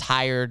everyone's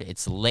tired,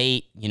 it's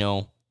late,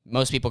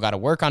 most people got to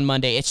work on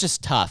Monday. It's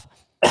just tough.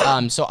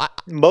 I was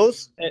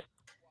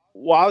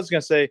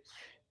going to say,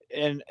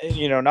 and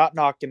not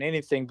knocking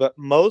anything, but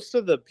most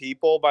of the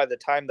people, by the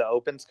time the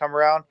opens come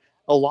around,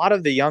 a lot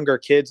of the younger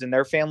kids and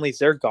their families,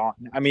 they're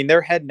gone. I mean,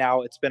 they're heading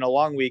out. It's been a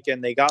long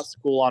weekend. They got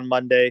school on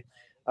Monday.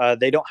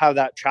 They don't have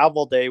that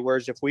travel day.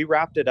 Whereas if we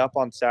wrapped it up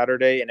on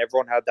Saturday and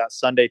everyone had that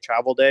Sunday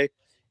travel day,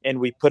 and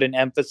we put an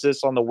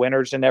emphasis on the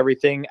winners and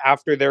everything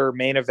after their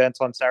main events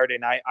on Saturday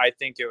night, I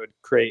think it would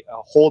create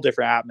a whole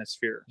different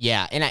atmosphere.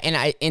 Yeah,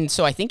 and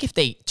so I think if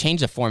they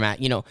change the format,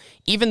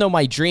 even though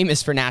my dream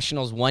is for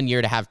Nationals 1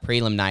 year to have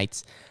prelim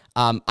nights,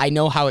 I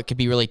know how it could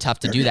be really tough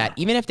to do that.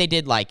 Even if they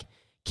did like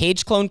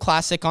Cage Clone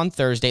Classic on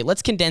Thursday,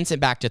 let's condense it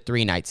back to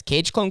 3 nights.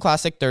 Cage Clone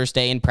Classic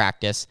Thursday in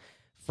practice.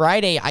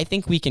 Friday, I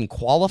think we can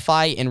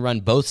qualify and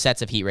run both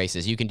sets of heat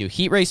races. You can do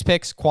heat race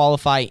picks,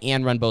 qualify,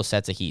 and run both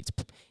sets of heats.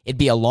 It'd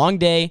be a long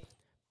day,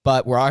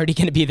 but we're already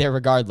going to be there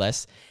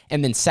regardless.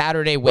 And then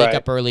Saturday, wake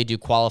up early, do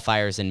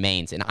qualifiers and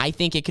mains. And I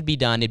think it could be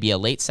done. It'd be a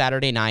late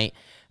Saturday night,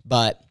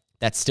 but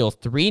that's still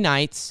 3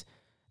 nights.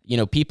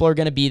 People are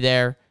going to be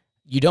there.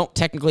 You don't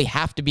technically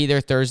have to be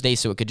there Thursday,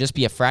 so it could just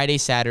be a Friday,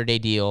 Saturday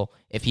deal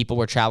if people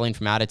were traveling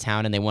from out of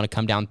town and they want to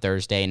come down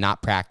Thursday and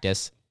not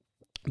practice.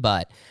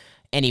 But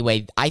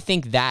anyway, I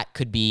think that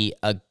could be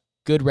a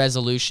good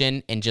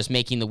resolution, and just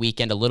making the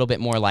weekend a little bit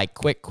more like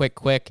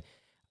quick.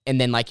 And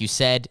then, like you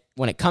said,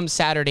 when it comes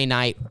Saturday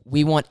night,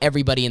 we want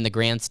everybody in the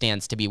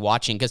grandstands to be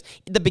watching, because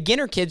the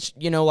beginner kids,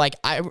 like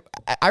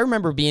I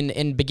remember being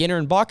in beginner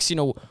and box,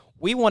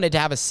 we wanted to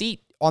have a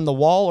seat on the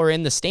wall or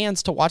in the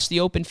stands to watch the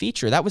open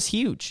feature. That was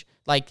huge.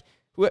 Like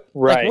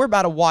we're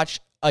about to watch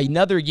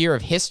another year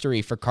of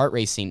history for kart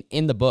racing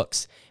in the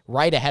books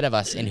right ahead of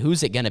us. And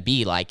who's it going to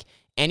be? Like,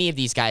 any of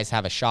these guys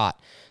have a shot.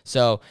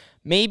 So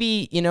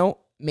maybe,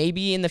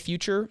 maybe in the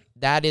future,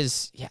 that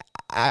is,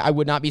 I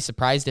would not be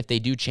surprised if they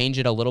do change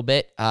it a little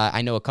bit.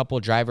 I know a couple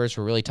of drivers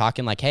were really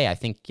talking like, hey, I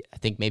think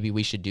maybe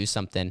we should do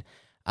something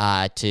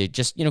to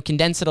just,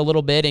 condense it a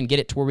little bit and get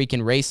it to where we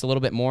can race a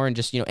little bit more and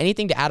just,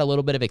 anything to add a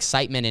little bit of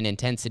excitement and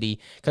intensity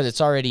because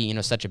it's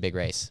already, such a big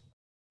race.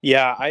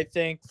 Yeah, I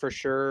think for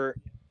sure,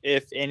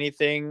 if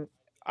anything,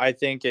 I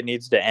think it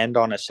needs to end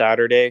on a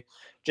Saturday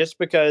just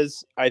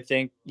because I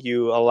think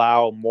you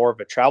allow more of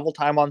a travel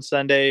time on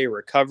Sunday,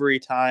 recovery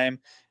time.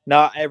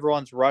 Not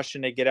everyone's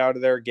rushing to get out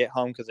of there, get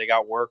home because they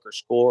got work or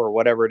school or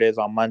whatever it is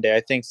on Monday.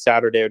 I think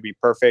Saturday would be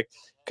perfect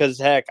because,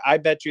 heck, I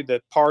bet you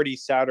the party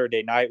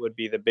Saturday night would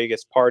be the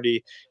biggest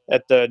party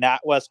at the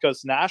West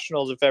Coast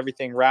Nationals if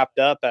everything wrapped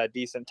up at a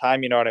decent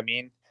time. You know what I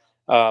mean?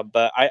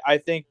 But I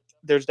think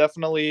there's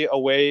definitely a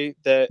way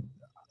that,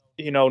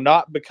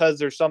 not because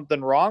there's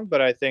something wrong,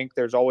 but I think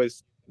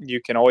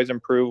you can always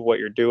improve what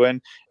you're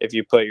doing if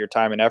you put your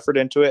time and effort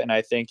into it. And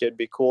I think it'd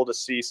be cool to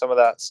see some of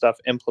that stuff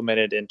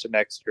implemented into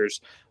next year's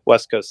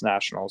West Coast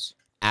Nationals.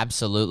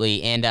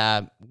 Absolutely.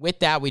 And with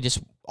that, we just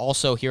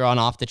also here on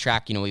Off the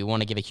Track, we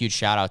want to give a huge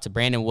shout out to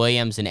Brandon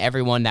Williams and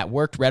everyone that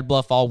worked Red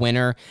Bluff all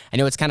winter. I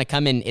know it's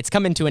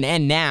coming to an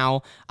end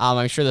now.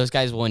 I'm sure those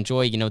guys will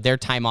enjoy, their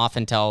time off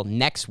until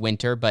next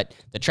winter, but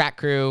the track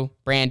crew,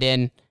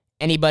 Brandon,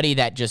 anybody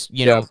that just,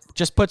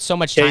 just put so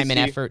much time and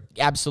effort,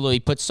 absolutely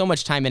put so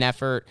much time and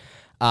effort,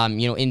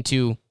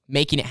 into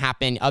making it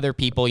happen. Other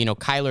people,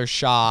 Kyler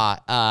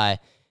Shaw,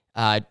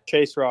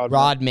 Chase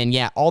Rodman,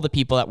 yeah, all the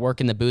people that work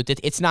in the booth.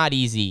 It's not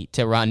easy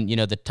to run,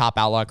 the top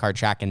outlaw car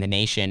track in the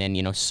nation.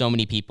 And, so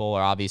many people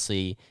are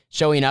obviously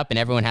showing up and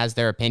everyone has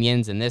their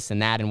opinions and this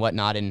and that and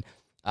whatnot. And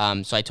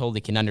so I totally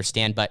can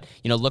understand, but,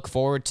 look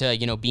forward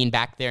to, being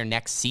back there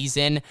next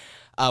season.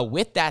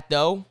 With that,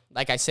 though,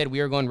 like I said, we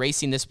are going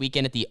racing this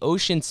weekend at the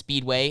Ocean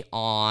Speedway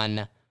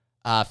on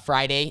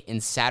Friday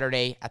and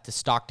Saturday at the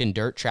Stockton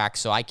Dirt Track.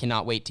 So I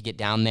cannot wait to get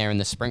down there in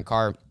the sprint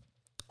car.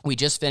 We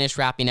just finished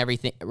wrapping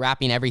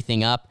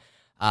everything up.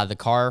 The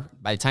car,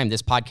 by the time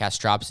this podcast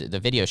drops, the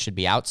video should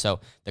be out. So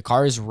the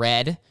car is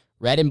red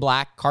and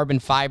black, carbon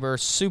fiber,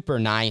 super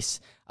nice.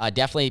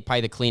 Definitely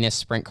probably the cleanest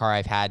sprint car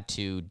I've had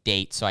to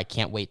date. So I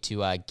can't wait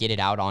to get it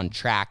out on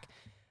track.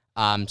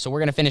 So we're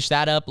going to finish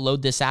that up,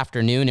 load this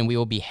afternoon, and we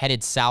will be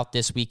headed south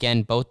this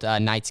weekend. Both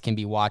nights can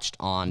be watched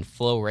on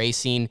Flow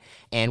Racing,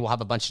 and we'll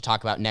have a bunch to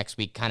talk about next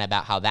week, kind of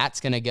about how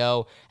that's going to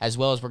go, as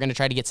well as we're going to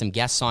try to get some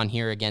guests on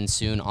here again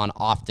soon on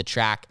Off the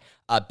Track.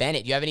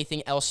 Bennett, do you have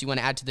anything else you want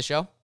to add to the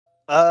show?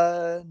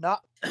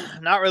 Not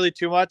really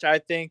too much. I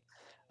think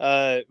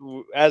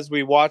as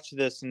we watch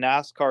this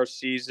NASCAR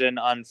season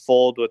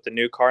unfold with the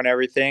new car and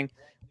everything,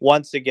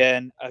 once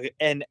again,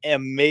 an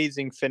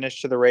amazing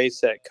finish to the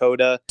race at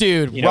COTA.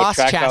 Dude, Ross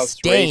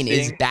Chastain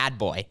is bad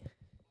boy.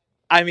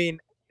 I mean,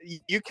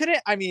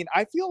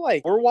 I feel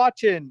like we're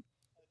watching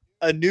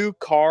a new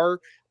car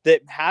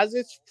that has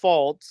its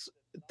faults,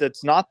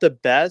 that's not the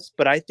best,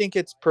 but I think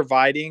it's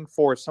providing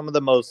for some of the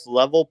most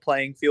level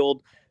playing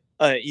field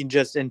in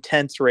just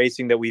intense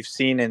racing that we've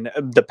seen in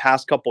the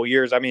past couple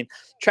years. I mean,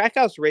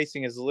 Trackhouse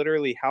Racing is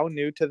literally how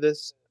new to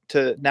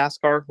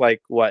NASCAR?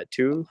 Like what,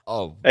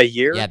 a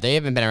year? Yeah, they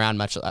haven't been around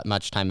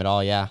much time at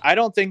all. Yeah, I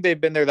don't think they've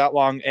been there that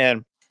long.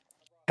 And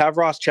have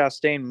Ross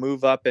Chastain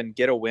move up and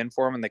get a win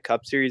for him in the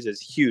Cup Series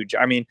is huge.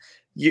 I mean,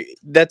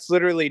 that's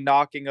literally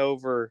knocking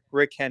over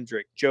Rick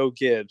Hendrick, Joe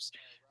Gibbs,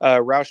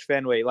 Roush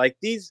Fenway. Like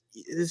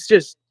it's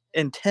just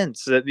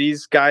intense that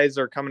these guys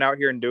are coming out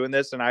here and doing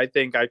this. And I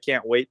think I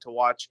can't wait to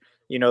watch,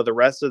 the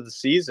rest of the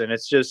season.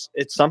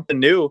 It's something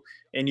new.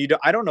 And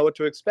I don't know what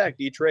to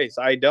expect each race.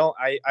 I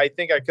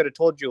think I could have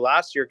told you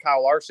last year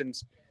Kyle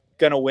Larson's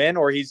going to win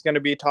or he's going to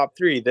be top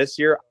 3. This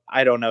year,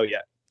 I don't know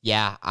yet.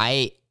 Yeah,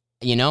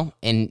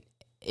 and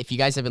if you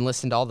guys have been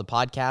listening to all the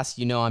podcasts,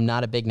 I'm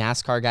not a big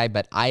NASCAR guy,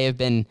 but I have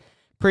been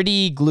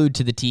pretty glued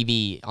to the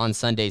TV on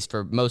Sundays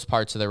for most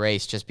parts of the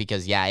race just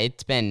because, yeah,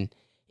 it's been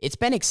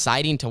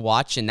exciting to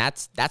watch, and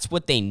that's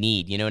what they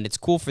need, and it's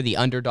cool for the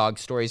underdog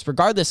stories,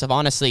 regardless of,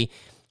 honestly,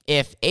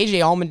 if AJ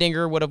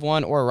Allmendinger would have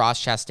won or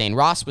Ross Chastain.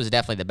 Ross was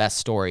definitely the best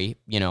story,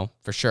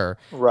 for sure.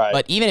 Right.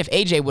 But even if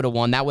AJ would have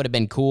won, that would have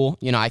been cool.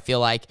 I feel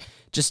like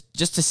just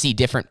to see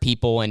different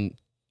people and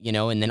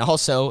then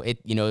also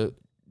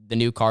the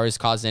new car is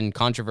causing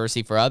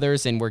controversy for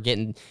others, and we're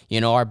getting,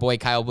 our boy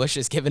Kyle Busch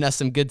is giving us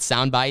some good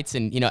sound bites,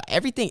 and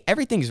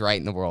everything's right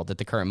in the world at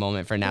the current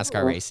moment for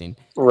NASCAR racing.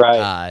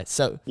 Right.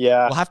 So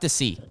yeah, we'll have to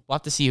see. We'll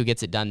have to see who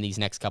gets it done these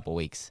next couple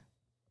weeks.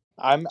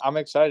 I'm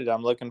excited.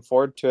 I'm looking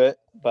forward to it.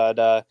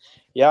 But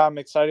yeah, I'm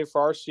excited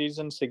for our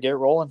seasons to get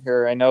rolling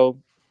here. I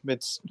know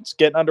it's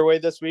getting underway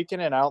this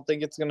weekend, and I don't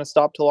think it's going to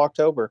stop till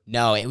October.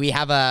 No, we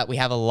have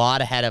a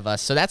lot ahead of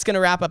us. So that's going to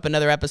wrap up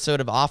another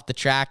episode of Off the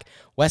Track,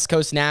 West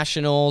Coast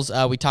Nationals.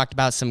 We talked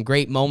about some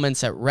great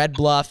moments at Red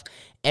Bluff,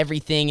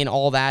 everything and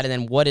all that, and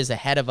then what is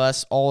ahead of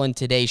us all in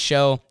today's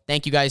show.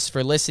 Thank you guys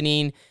for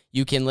listening.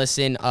 You can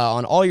listen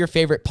on all your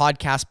favorite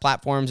podcast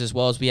platforms, as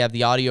well as we have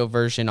the audio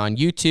version on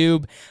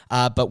YouTube.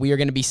 But we are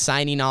going to be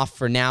signing off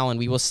for now, and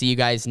we will see you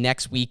guys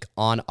next week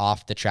on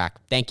Off the Track.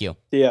 Thank you.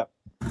 Yeah.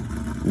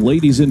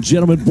 Ladies and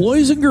gentlemen,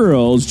 boys and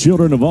girls,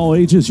 children of all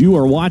ages, you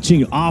are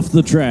watching Off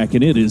the Track,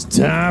 and it is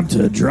time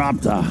to drop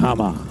the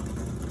hammer.